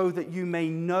 so that you may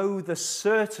know the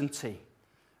certainty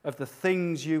of the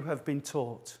things you have been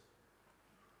taught.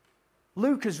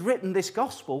 Luke has written this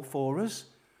gospel for us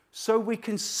so we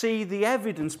can see the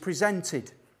evidence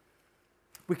presented.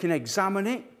 We can examine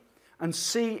it and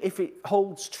see if it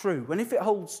holds true. And if it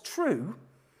holds true,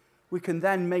 we can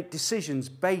then make decisions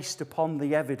based upon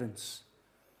the evidence.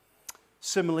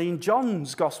 Similarly, in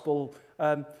John's gospel,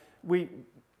 we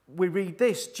read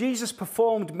this. Jesus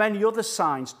performed many other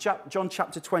signs, John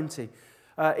chapter 20,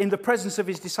 in the presence of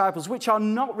his disciples, which are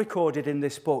not recorded in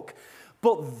this book.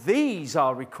 But these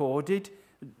are recorded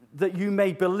that you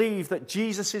may believe that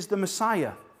Jesus is the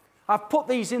Messiah. I've put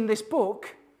these in this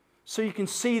book so you can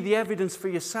see the evidence for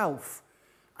yourself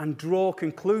and draw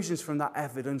conclusions from that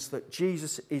evidence that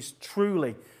Jesus is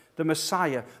truly the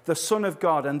Messiah, the Son of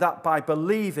God, and that by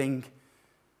believing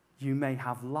you may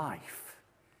have life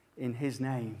in his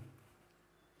name.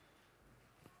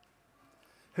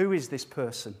 Who is this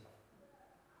person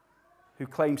who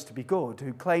claims to be good,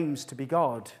 who claims to be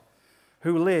God,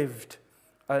 who lived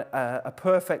a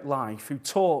perfect life, who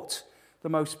taught the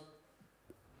most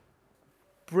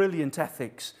brilliant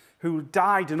ethics, who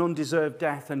died an undeserved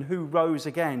death and who rose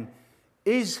again?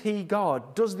 Is he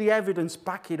God? Does the evidence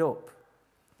back it up?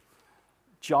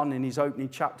 John, in his opening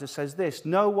chapter, says this: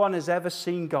 no one has ever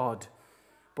seen God,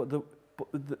 but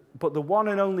the one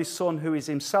and only Son, who is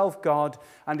himself God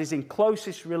and is in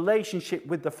closest relationship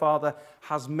with the Father,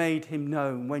 has made him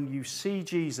known. When you see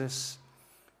Jesus,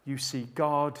 you see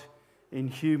God in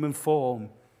human form.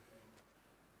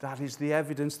 That is the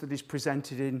evidence that is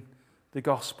presented in the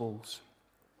Gospels.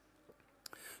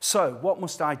 So, what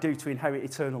must I do to inherit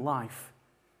eternal life?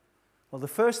 Well, the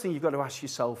first thing you've got to ask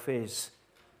yourself is,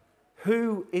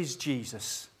 who is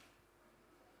Jesus?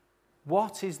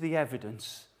 What is the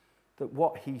evidence that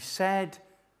what he said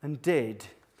and did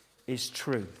is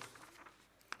true?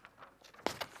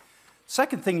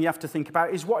 Second thing you have to think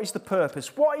about is, what is the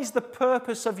purpose? What is the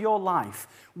purpose of your life?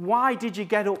 Why did you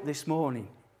get up this morning?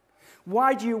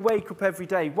 Why do you wake up every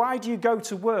day? Why do you go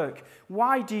to work?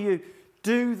 Why do you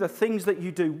do the things that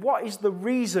you do? What is the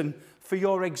reason for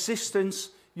your existence,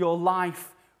 your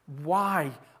life?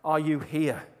 Why are you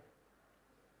here?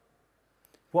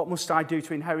 What must I do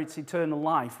to inherit eternal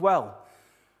life? Well,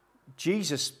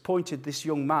 Jesus pointed this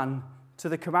young man to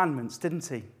the commandments, didn't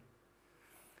he?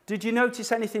 Did you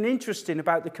notice anything interesting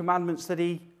about the commandments that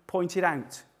he pointed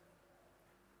out?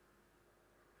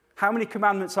 How many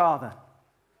commandments are there?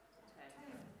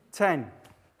 10.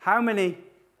 How many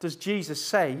does Jesus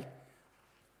say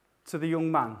to the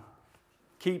young man?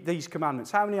 Keep these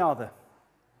commandments. How many are there?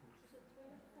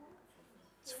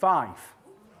 It's 5.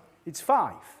 It's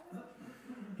 5.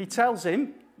 He tells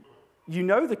him, you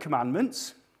know the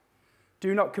commandments.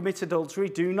 Do not commit adultery.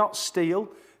 Do not steal.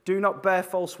 Do not bear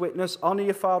false witness. Honour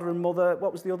your father and mother.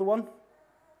 What was the other one?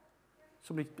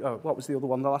 What was the other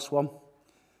one? The last one.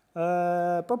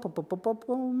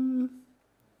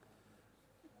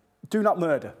 Do not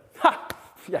murder. Ha!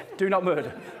 Yeah, do not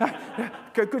murder.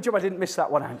 Good job I didn't miss that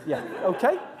one out. Yeah,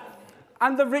 okay.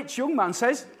 And the rich young man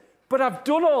says, but I've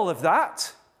done all of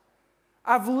that.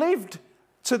 I've lived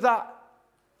to that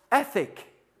ethic.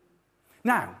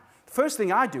 Now, the first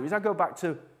thing I do is I go back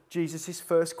to Jesus'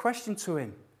 first question to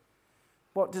him.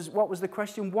 What was the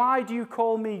question? Why do you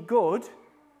call me good?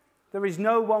 There is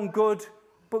no one good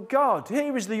but God.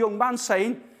 Here is the young man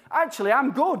saying, actually,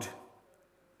 I'm good.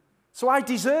 So I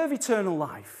deserve eternal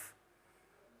life.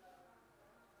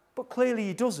 But clearly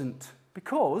he doesn't,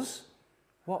 because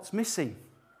what's missing?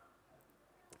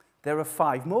 There are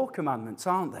 5 more commandments,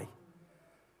 aren't they?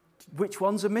 Which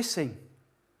ones are missing?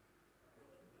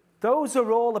 Those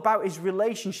are all about his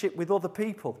relationship with other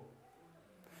people.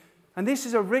 And this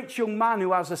is a rich young man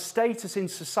who has a status in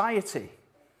society,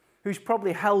 who's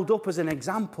probably held up as an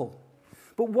example.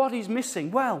 But what is missing?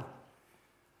 Well,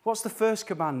 what's the first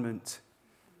commandment?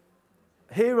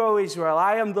 Hear, O Israel,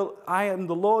 I am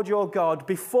the Lord your God.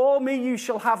 Before me you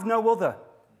shall have no other.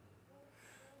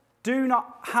 Do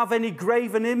not have any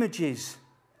graven images.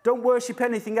 Don't worship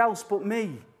anything else but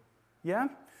me. Yeah?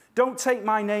 Don't take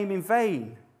my name in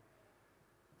vain.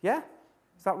 Yeah?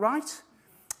 Is that right?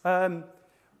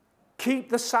 Keep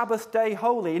the Sabbath day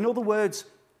holy. In other words,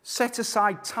 set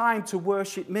aside time to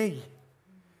worship me.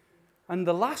 And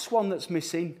the last one that's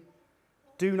missing,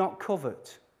 do not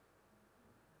covet.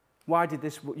 Why did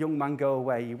this young man go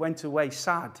away? He went away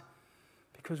sad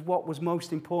because what was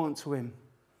most important to him?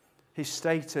 His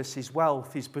status, his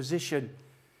wealth, his position.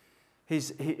 He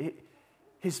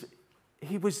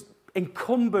was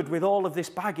encumbered with all of this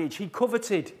baggage. He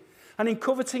coveted. And in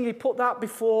coveting, he put that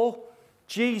before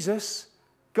Jesus,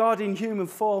 God in human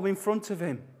form, in front of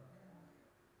him.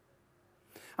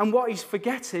 And what he's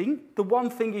forgetting, the one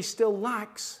thing he still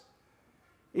lacks,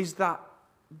 is that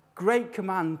great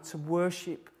command to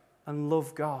worship and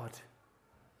love God.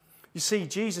 You see,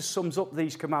 Jesus sums up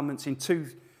these commandments in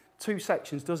two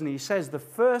sections, doesn't he? He says the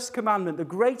first commandment, the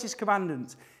greatest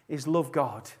commandment, is love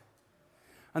God.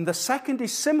 And the second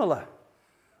is similar,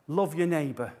 love your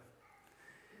neighbour.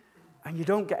 And you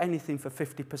don't get anything for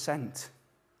 50%,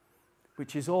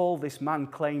 which is all this man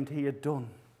claimed he had done.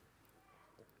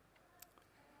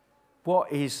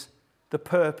 What is the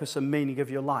purpose and meaning of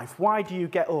your life? Why do you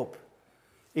get up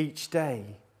each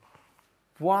day?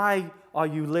 Why are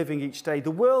you living each day?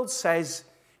 The world says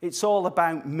it's all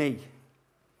about me.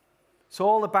 It's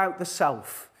all about the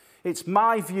self. It's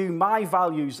my view, my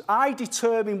values. I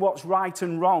determine what's right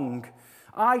and wrong.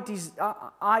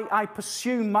 I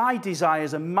pursue my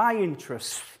desires and my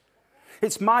interests.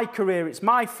 It's my career, it's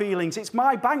my feelings, it's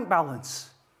my bank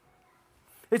balance.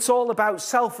 It's all about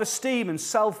self-esteem and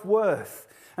self-worth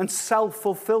and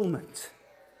self-fulfillment.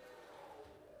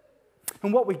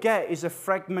 And what we get is a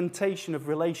fragmentation of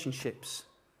relationships,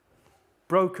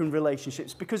 broken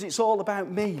relationships, because it's all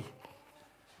about me.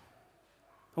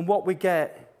 And what we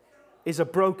get is a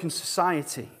broken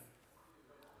society.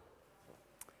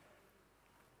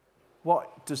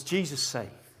 What does Jesus say?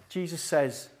 Jesus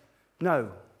says,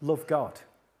 no, love God.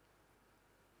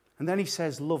 And then he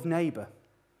says, love neighbour.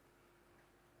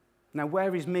 Now,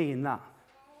 where is me in that?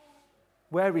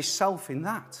 Where is self in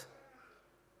that?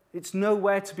 It's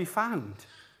nowhere to be found.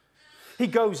 He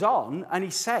goes on and he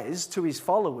says to his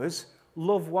followers,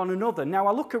 love one another. Now,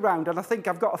 I look around and I think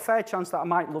I've got a fair chance that I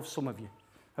might love some of you.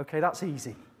 Okay, that's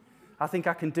easy. I think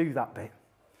I can do that bit.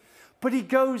 But he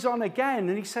goes on again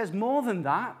and he says more than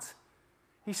that.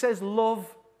 He says,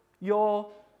 love your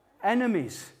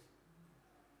enemies.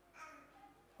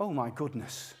 Oh my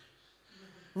goodness.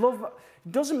 Love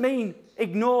doesn't mean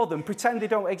ignore them, pretend they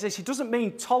don't exist. He doesn't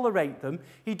mean tolerate them.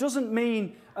 He doesn't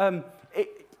mean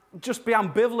just be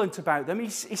ambivalent about them. He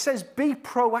says be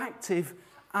proactive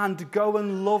and go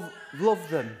and love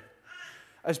them.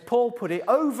 As Paul put it,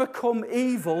 overcome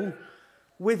evil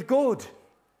with good.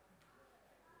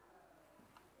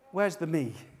 Where's the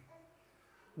me?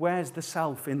 Where's the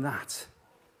self in that?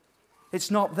 It's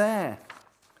not there.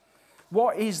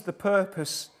 What is the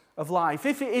purpose of life?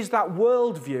 If it is that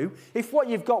worldview, if what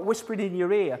you've got whispering in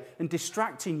your ear and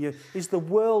distracting you is the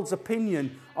world's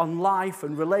opinion on life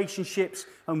and relationships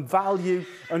and value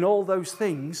and all those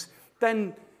things,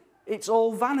 then it's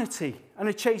all vanity and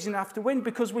a chasing after wind,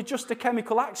 because we're just a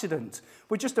chemical accident.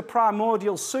 We're just a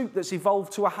primordial soup that's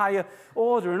evolved to a higher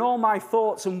order, and all my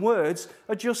thoughts and words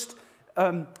are just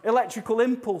electrical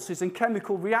impulses and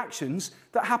chemical reactions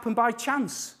that happen by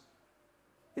chance.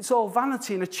 It's all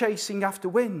vanity and a chasing after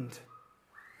wind.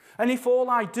 And if all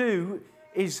I do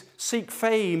is seek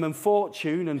fame and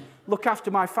fortune and look after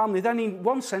my family, then in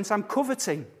one sense I'm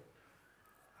coveting.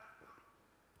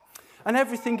 And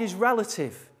everything is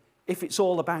relative if it's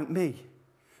all about me.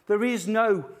 There is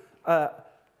no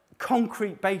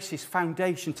concrete basis,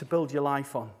 foundation to build your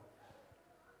life on.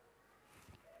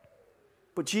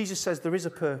 But Jesus says there is a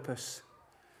purpose.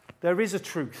 There is a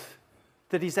truth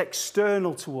that is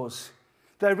external to us.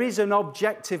 There is an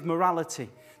objective morality.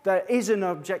 There is an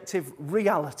objective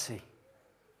reality.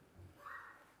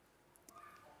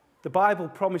 The Bible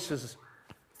promises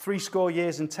 70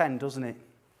 years and 10, doesn't it?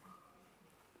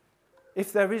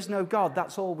 If there is no God,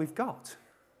 that's all we've got.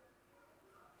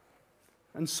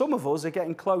 And some of us are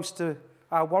getting close to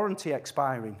our warranty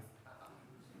expiring.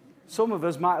 Some of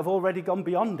us might have already gone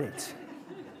beyond it.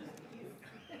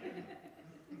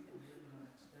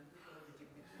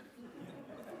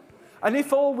 And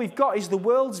if all we've got is the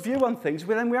world's view on things,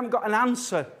 well, then we haven't got an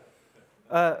answer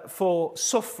for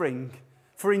suffering,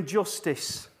 for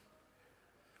injustice.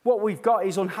 What we've got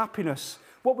is unhappiness.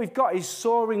 What we've got is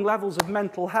soaring levels of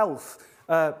mental health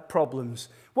problems.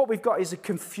 What we've got is a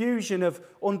confusion of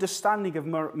understanding of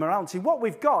morality. What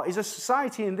we've got is a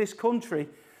society in this country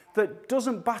that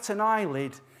doesn't bat an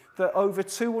eyelid that over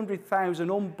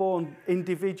 200,000 unborn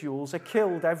individuals are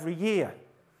killed every year,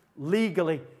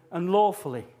 legally and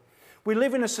lawfully. We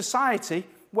live in a society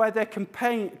where they're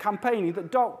campaigning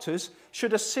that doctors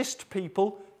should assist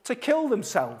people to kill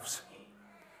themselves.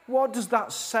 What does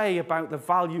that say about the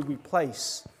value we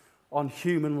place on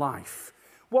human life?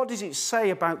 What does it say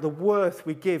about the worth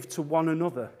we give to one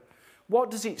another?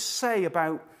 What does it say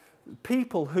about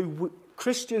people who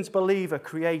Christians believe are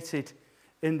created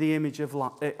in the image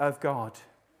of God?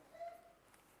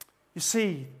 You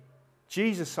see,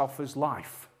 Jesus offers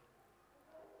life.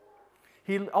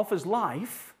 He offers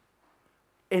life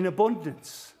in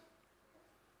abundance.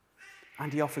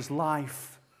 And he offers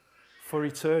life for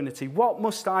eternity. What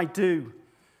must I do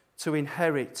to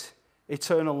inherit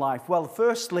eternal life? Well,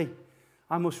 firstly,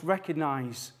 I must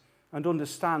recognize and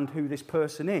understand who this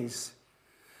person is.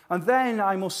 And then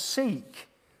I must seek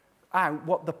out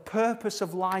what the purpose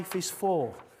of life is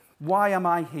for. Why am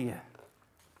I here?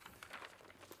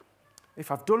 If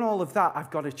I've done all of that,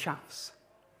 I've got a chance.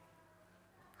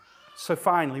 So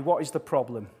finally, what is the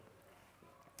problem?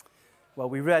 Well,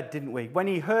 we read, didn't we? When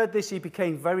he heard this, he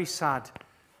became very sad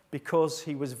because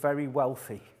he was very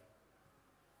wealthy.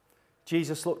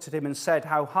 Jesus looked at him and said,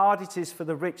 "How hard it is for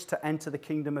the rich to enter the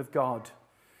kingdom of God.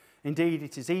 Indeed,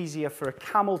 it is easier for a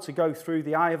camel to go through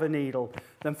the eye of a needle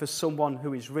than for someone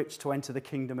who is rich to enter the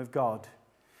kingdom of God."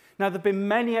 Now, there have been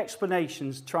many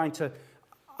explanations trying to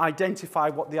identify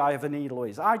what the eye of a needle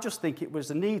is. I just think it was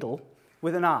a needle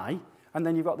with an eye, and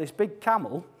then you've got this big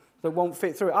camel that won't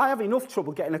fit through it. I have enough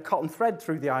trouble getting a cotton thread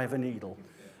through the eye of a needle.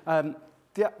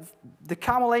 The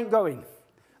camel ain't going,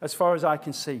 as far as I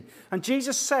can see. And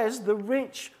Jesus says the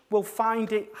rich will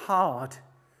find it hard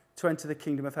to enter the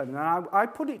kingdom of heaven. And I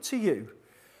put it to you,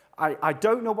 I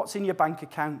don't know what's in your bank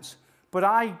accounts, but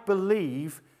I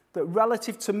believe that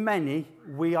relative to many,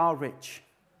 we are rich.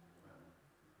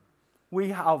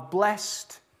 We are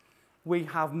blessed. We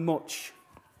have much.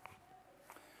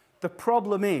 The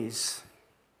problem is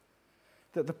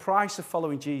that the price of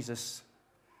following Jesus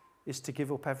is to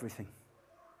give up everything.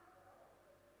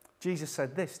 Jesus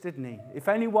said this, didn't he? If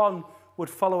anyone would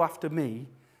follow after me,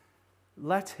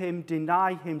 let him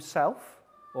deny himself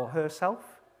or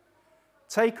herself,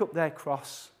 take up their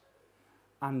cross,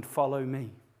 and follow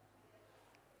me.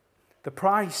 The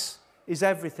price is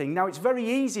everything. Now, it's very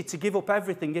easy to give up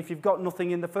everything if you've got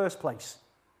nothing in the first place.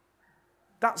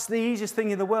 That's the easiest thing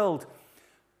in the world.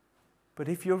 But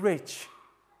if you're rich,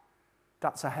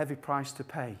 that's a heavy price to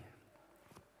pay.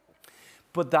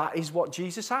 But that is what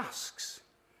Jesus asks.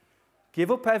 Give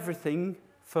up everything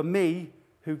for me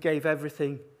who gave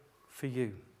everything for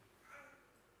you.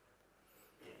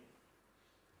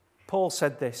 Paul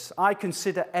said this, "I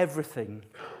consider everything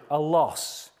a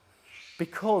loss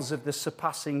because of the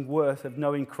surpassing worth of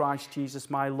knowing Christ Jesus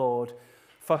my Lord,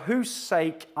 for whose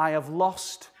sake I have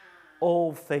lost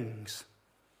all things.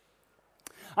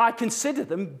 I consider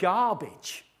them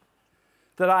garbage,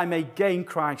 that I may gain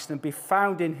Christ and be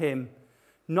found in him,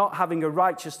 not having a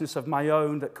righteousness of my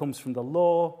own that comes from the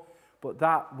law, but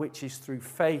that which is through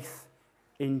faith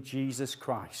in Jesus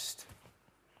Christ."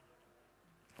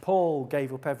 Paul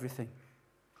gave up everything.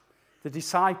 The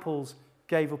disciples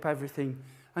gave up everything.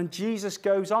 And Jesus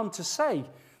goes on to say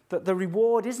that the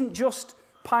reward isn't just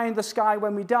pie in the sky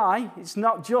when we die. It's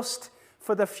not just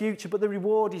for the future, but the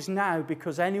reward is now,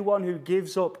 because anyone who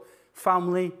gives up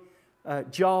family,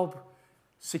 job,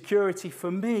 security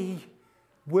for me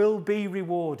will be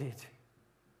rewarded.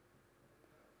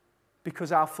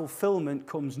 Because our fulfillment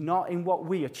comes not in what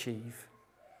we achieve.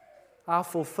 Our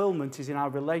fulfillment is in our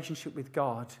relationship with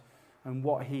God and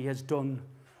what he has done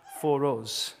for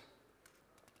us.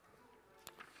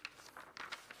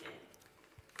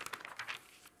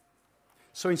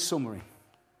 So in summary,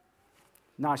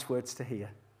 nice words to hear.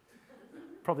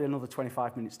 Probably another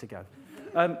 25 minutes to go.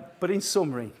 But in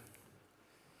summary,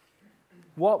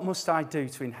 what must I do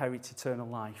to inherit eternal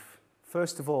life?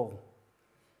 First of all,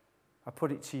 I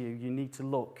put it to you, you need to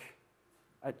look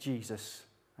at Jesus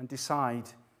and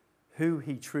decide who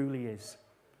he truly is,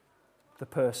 the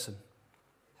person.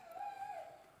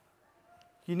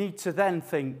 You need to then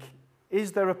think,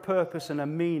 is there a purpose and a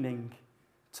meaning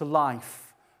to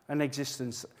life and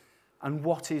existence? And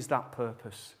what is that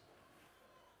purpose?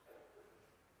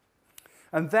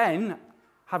 And then,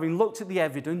 having looked at the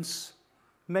evidence,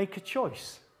 make a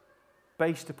choice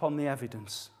based upon the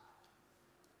evidence.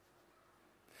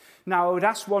 Now, I would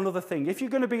ask one other thing. If you're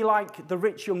going to be like the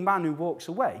rich young man who walks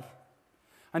away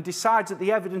and decides that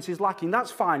the evidence is lacking, that's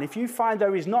fine. If you find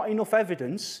there is not enough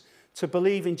evidence to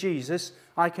believe in Jesus,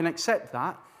 I can accept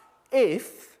that.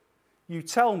 If you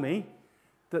tell me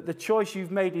that the choice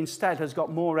you've made instead has got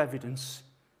more evidence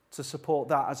to support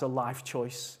that as a life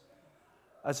choice,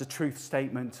 as a truth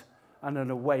statement, and in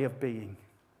a way of being.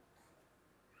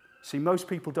 See, most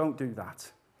people don't do that.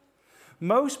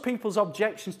 Most people's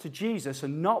objections to Jesus are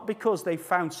not because they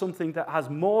found something that has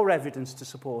more evidence to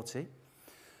support it,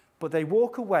 but they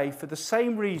walk away for the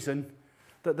same reason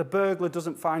that the burglar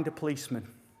doesn't find a policeman.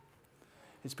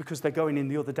 It's because they're going in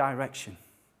the other direction.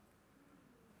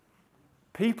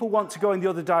 People want to go in the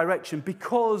other direction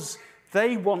because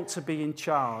they want to be in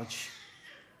charge,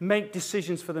 make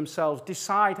decisions for themselves,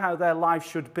 decide how their life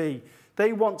should be.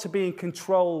 They want to be in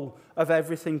control of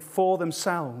everything for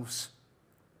themselves.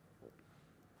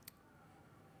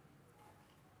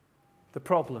 The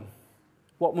problem,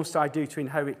 what must I do to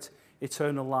inherit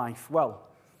eternal life? Well,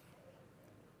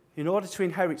 in order to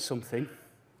inherit something,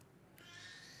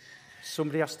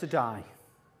 somebody has to die.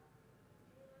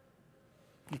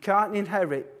 You can't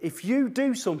inherit. If you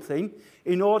do something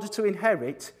in order to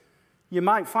inherit, you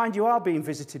might find you are being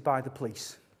visited by the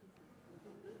police.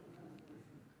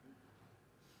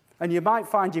 And you might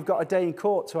find you've got a day in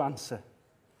court to answer.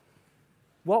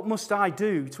 What must I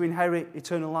do to inherit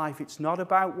eternal life? It's not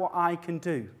about what I can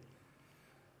do.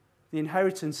 The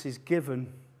inheritance is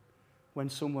given when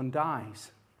someone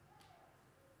dies.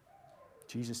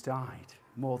 Jesus died.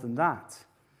 More than that,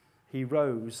 he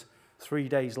rose 3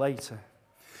 days later.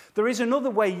 There is another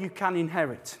way you can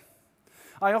inherit.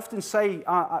 I often say,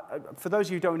 for those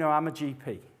of you who don't know, I'm a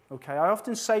GP. Okay? I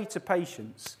often say to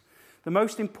patients, the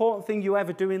most important thing you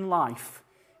ever do in life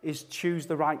is choose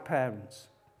the right parents.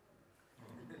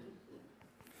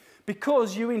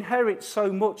 Because you inherit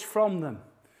so much from them.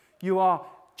 You are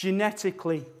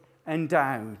genetically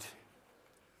endowed.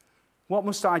 What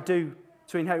must I do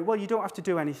to inherit? Well, you don't have to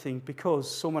do anything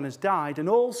because someone has died, and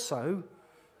also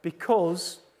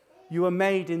because you are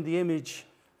made in the image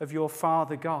of your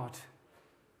Father God.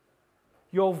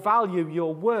 Your value,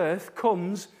 your worth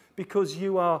comes because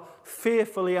you are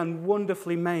fearfully and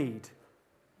wonderfully made,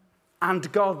 and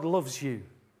God loves you.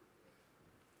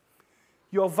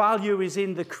 Your value is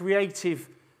in the creative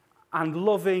and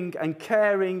loving and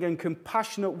caring and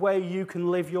compassionate way you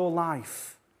can live your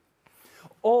life.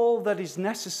 All that is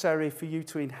necessary for you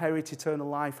to inherit eternal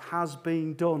life has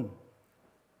been done.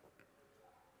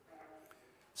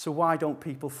 So why don't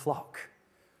people flock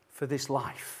for this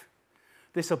life?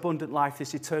 This abundant life,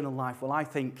 this eternal life? Well, I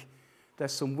think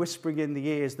there's some whispering in the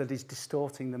ears that is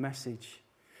distorting the message.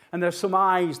 And there's some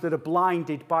eyes that are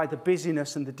blinded by the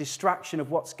busyness and the distraction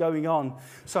of what's going on.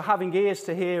 So having ears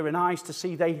to hear and eyes to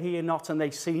see, they hear not and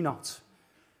they see not.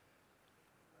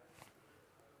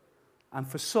 And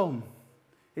for some,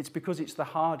 it's because it's the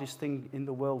hardest thing in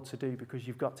the world to do, because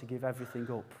you've got to give everything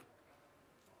up.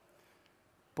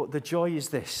 But the joy is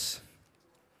this.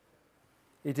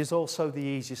 It is also the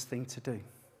easiest thing to do.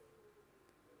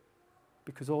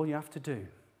 Because all you have to do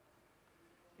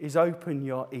is open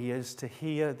your ears to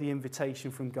hear the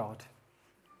invitation from God.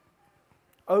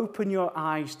 Open your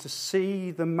eyes to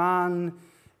see the man,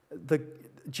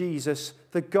 Jesus,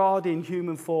 the God in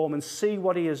human form, and see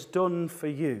what he has done for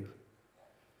you.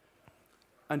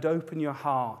 And open your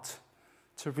heart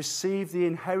to receive the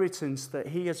inheritance that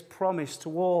he has promised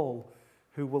to all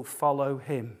who will follow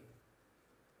him.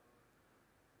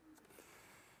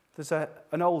 There's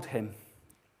an old hymn.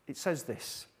 It says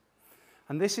this.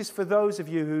 And this is for those of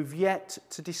you who've yet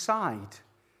to decide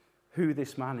who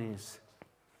this man is.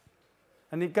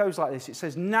 And it goes like this. It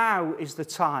says, now is the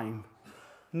time,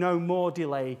 no more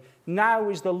delay. Now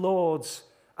is the Lord's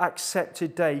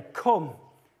accepted day. Come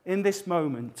in this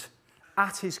moment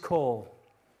at his call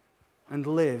and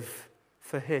live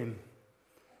for him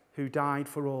who died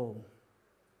for all.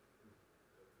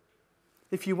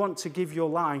 If you want to give your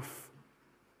life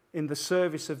in the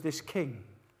service of this King,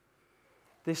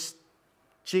 this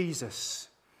Jesus,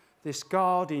 this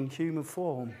God in human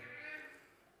form,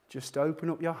 just open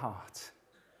up your heart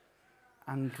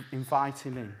and invite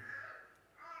him in.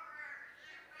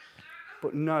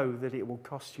 But know that it will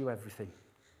cost you everything.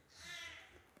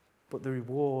 But the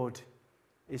reward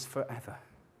is forever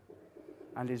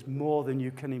and is more than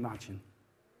you can imagine.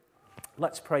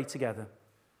 Let's pray together.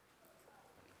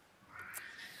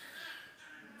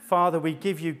 Father, we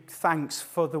give you thanks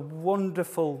for the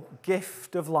wonderful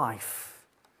gift of life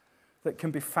that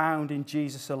can be found in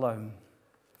Jesus alone.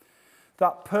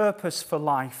 That purpose for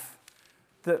life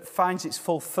that finds its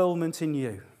fulfillment in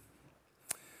you.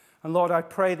 And Lord, I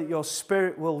pray that your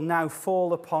Spirit will now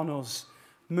fall upon us,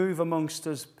 move amongst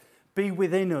us, be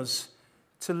within us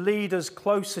to lead us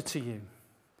closer to you,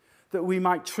 that we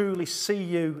might truly see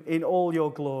you in all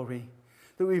your glory,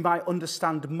 that we might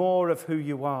understand more of who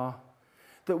you are,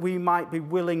 that we might be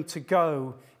willing to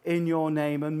go in your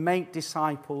name and make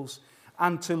disciples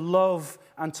and to love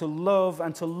and to love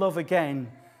and to love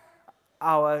again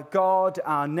our God,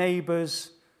 our neighbours,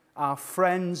 our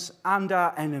friends and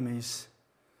our enemies,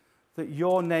 that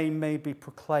your name may be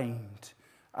proclaimed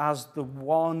as the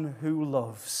one who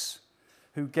loves,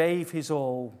 who gave his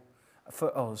all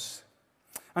for us.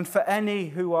 And for any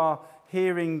who are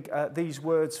hearing these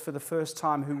words for the first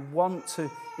time, who want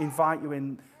to invite you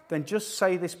in, then just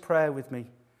say this prayer with me.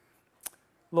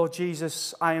 Lord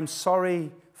Jesus, I am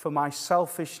sorry for my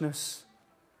selfishness.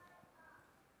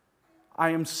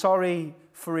 I am sorry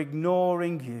for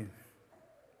ignoring you.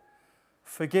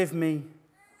 Forgive me.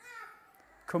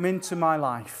 Come into my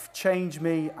life. Change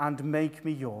me and make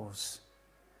me yours.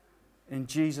 In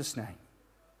Jesus' name.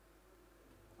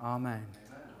 Amen.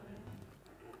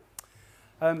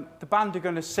 The band are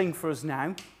going to sing for us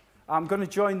now. I'm going to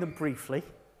join them briefly,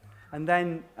 and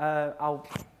then I'll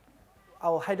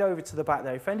head over to the back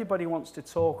there. If anybody wants to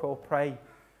talk or pray,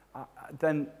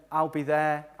 then I'll be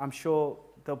there. I'm sure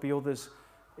there'll be others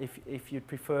if you'd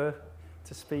prefer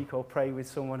to speak or pray with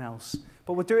someone else.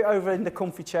 But we'll do it over in the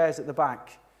comfy chairs at the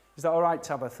back. Is that all right,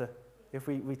 Tabitha, if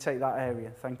we take that area?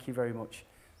 Thank you very much.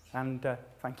 And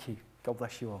thank you. God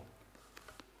bless you all.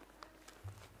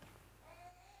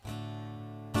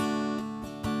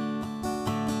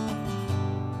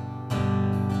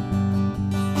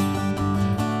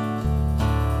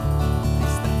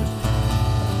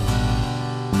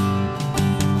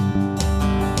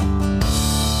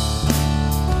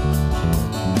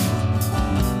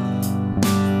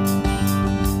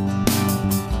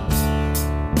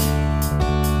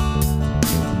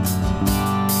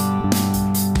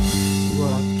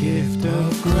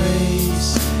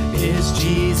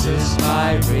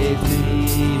 My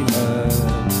Redeemer,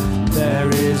 there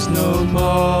is no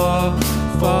more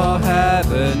for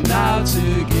heaven now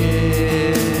to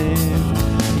give.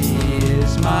 He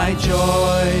is my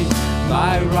joy,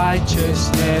 my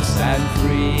righteousness and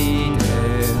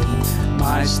freedom,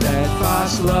 my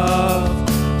steadfast love,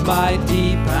 my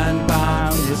deep and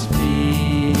boundless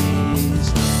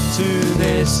peace. To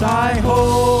this I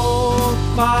hold,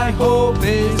 my hope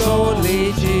is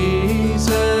only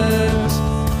Jesus.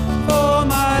 For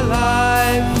my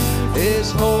life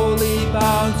is wholly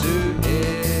bound to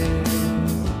Him.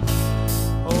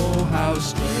 Oh, how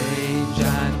strange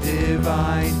and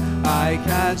divine, I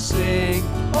can sing,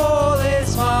 all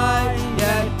is mine,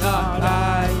 yet not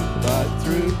I, but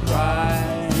through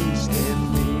Christ in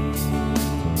me.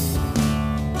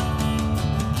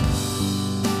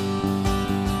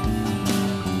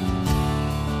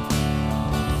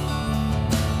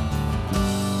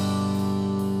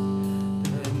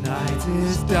 It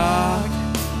is dark,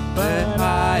 but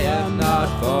I am not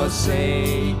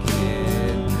forsaken,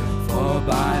 for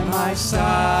by my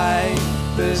side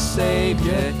the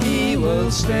Saviour He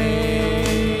will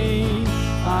stay.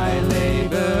 I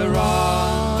labor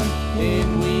on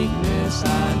in weakness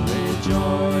and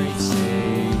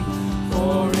rejoicing,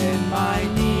 for in my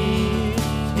need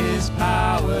His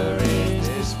power is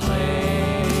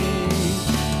displayed.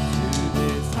 To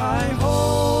this I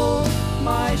hold,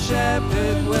 my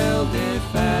shepherd will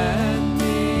defend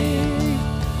me.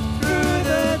 Through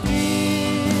the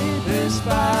deepest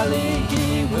valley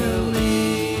He will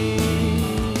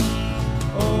lead.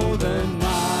 Oh, the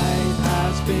night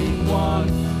has been won,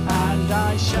 and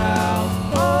I shall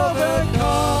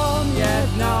overcome, yet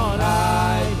not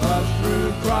I, but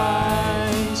through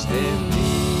Christ in me.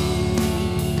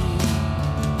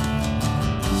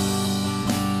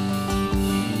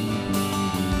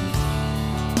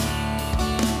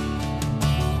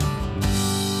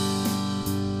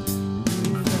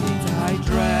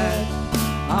 Dread,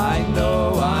 I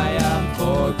know I am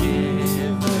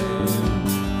forgiven.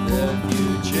 The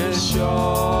future's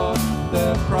sure,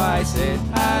 the price it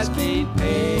has been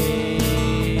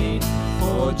paid.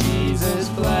 For Jesus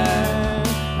bled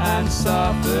and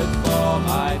suffered for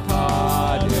my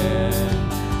pardon,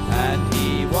 and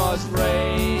He was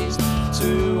raised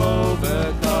to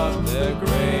overcome the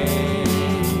grave.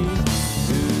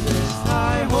 To this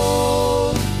I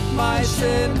hold, my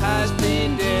sin has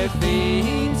been defeated.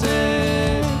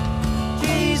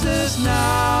 Jesus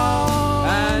now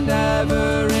and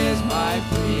ever is my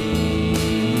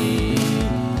plea.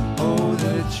 Oh,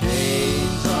 the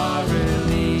chains are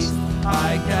released,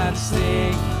 I can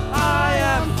sing, I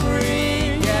am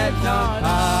free, yet not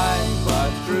I,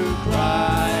 but through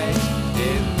Christ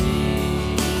in me.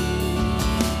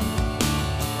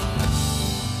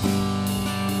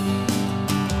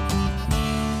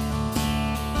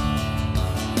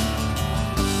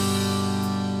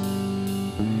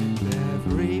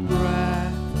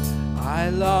 I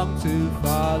long to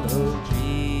follow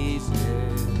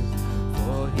Jesus,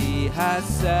 for He has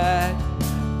said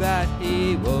that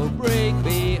He will bring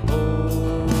me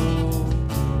home.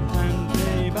 And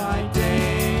day by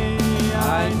day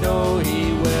I know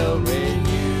He will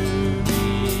renew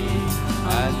me,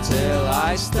 until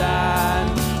I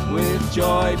stand with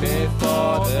joy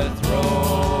before the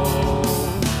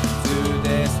throne. To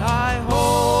this I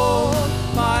hold,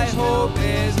 my hope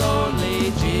is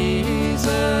only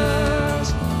Jesus.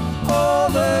 All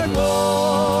the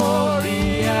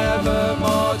glory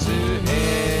evermore to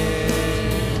Him.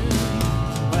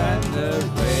 When the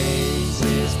race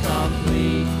is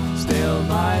complete, still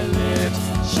my lips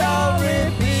shall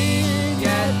repeat,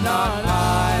 yet not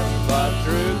I, but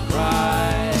through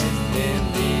Christ in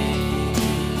thee.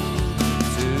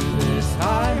 To this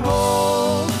I hold.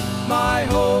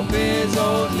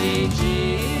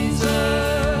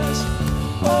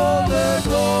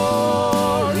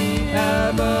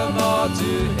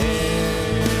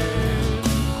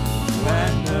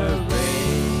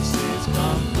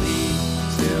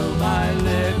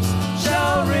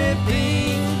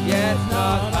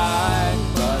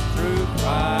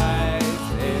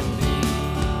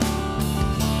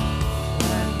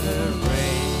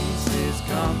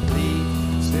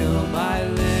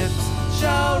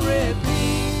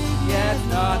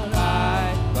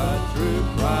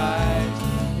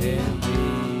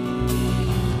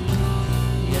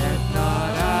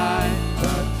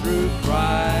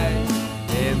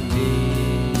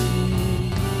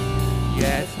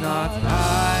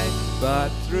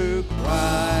 through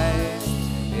Christ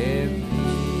in me.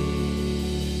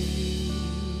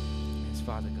 Yes,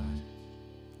 Father God,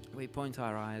 we point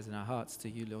our eyes and our hearts to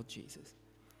you, Lord Jesus,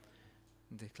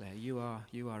 and declare you are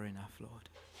enough, Lord.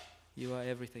 You are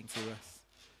everything to us.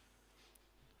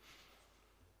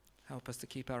 Help us to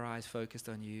keep our eyes focused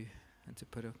on you and to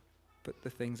put the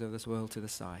things of this world to the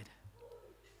side.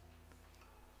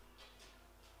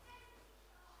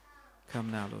 Come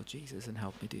now, Lord Jesus, and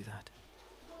help me do that.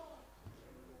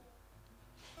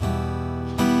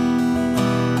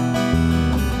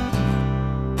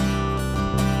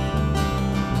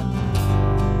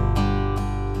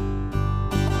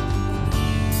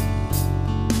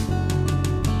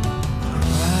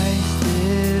 Christ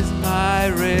is my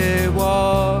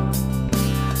reward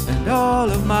and all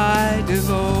of my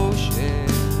devotion.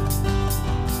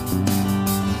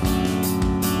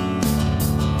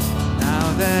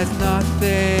 Now there's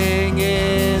nothing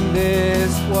in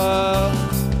this world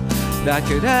that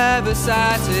could ever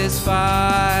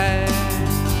satisfy.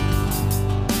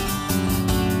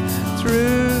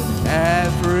 Through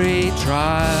every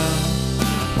trial,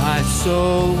 my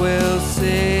soul will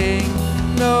sing,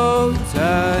 no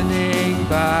turning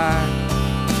back.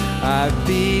 I've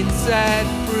been set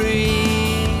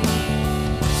free.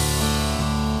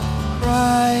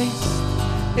 Christ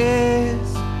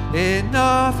is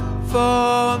enough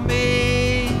for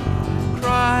me.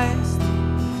 Christ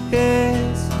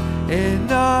is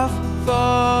enough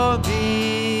for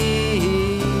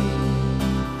me.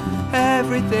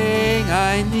 Everything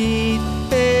I need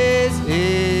is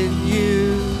in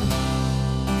you.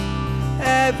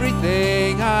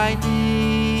 Everything I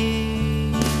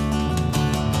need.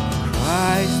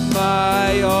 Christ,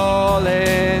 my all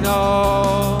in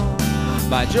all,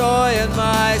 my joy and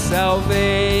my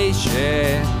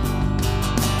salvation.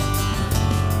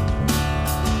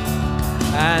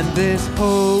 And this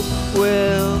hope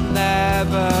will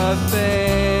never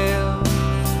fail.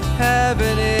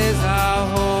 Heaven is our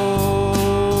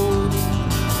home.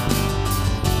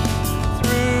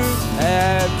 Through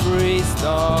every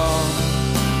storm,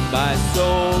 my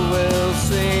soul will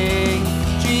sing.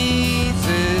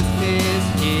 Jesus is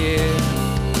here.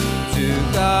 To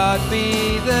God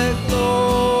be the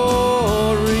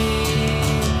glory.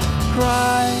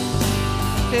 Christ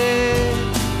is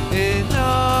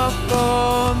enough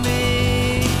for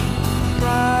me.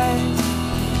 Christ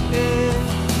is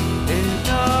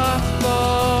enough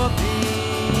for me.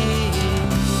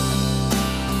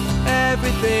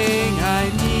 Everything I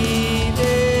need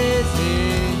is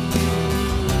in you.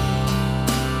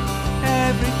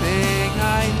 Everything I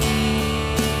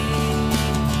need.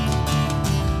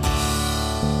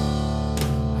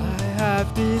 I have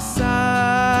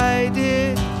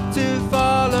decided to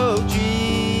follow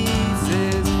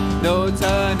Jesus. No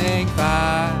turning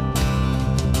back,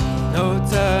 no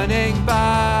turning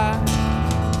back.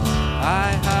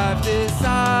 I have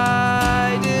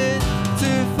decided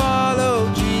to follow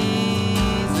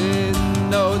Jesus.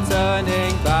 No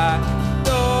turning back,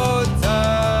 no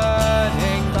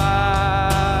turning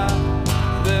back.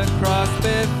 The cross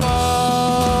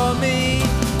before me,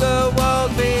 the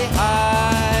world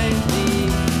behind me.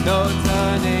 No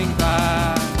turning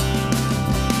back,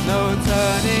 no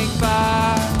turning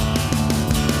back.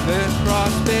 The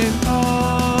cross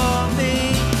before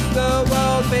me, the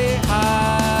world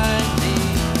behind me.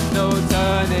 No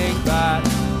turning back,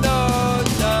 no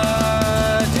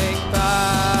turning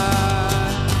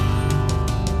back.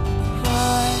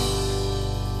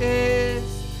 Christ is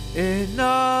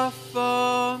enough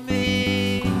for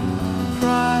me.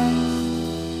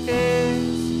 Christ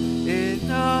is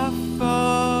enough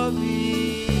for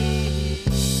me.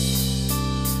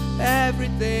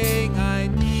 Everything I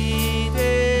need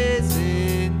is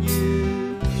in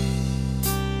you.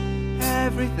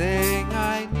 Everything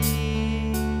I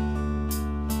need.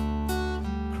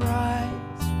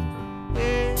 Christ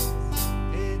is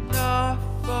enough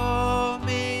for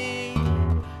me.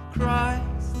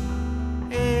 Christ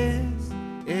is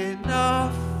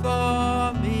enough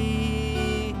for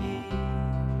me.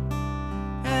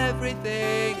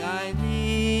 Everything I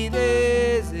need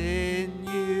is in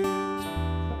you.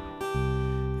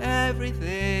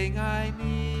 Everything I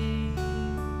need.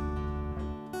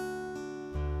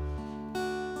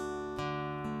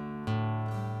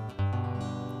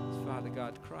 Father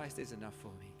God, Christ is enough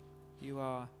for me. You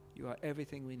are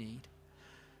everything we need.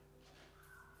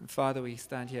 And Father, we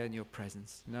stand here in your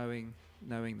presence, knowing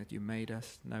that you made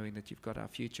us, knowing that you've got our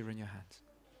future in your hands.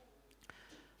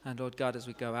 And Lord God, as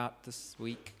we go out this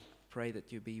week, pray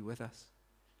that you be with us.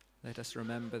 Let us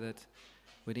remember that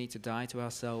we need to die to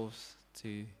ourselves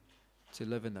to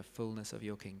live in the fullness of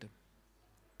your kingdom.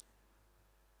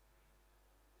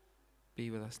 be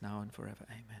with us now and forever.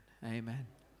 Amen. Amen.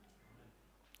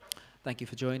 Thank you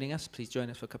for joining us. Please join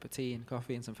us for a cup of tea and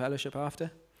coffee and some fellowship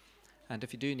after. And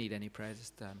if you do need any prayers,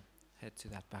 just head to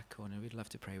that back corner. We'd love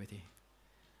to pray with you.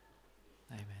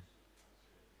 Amen.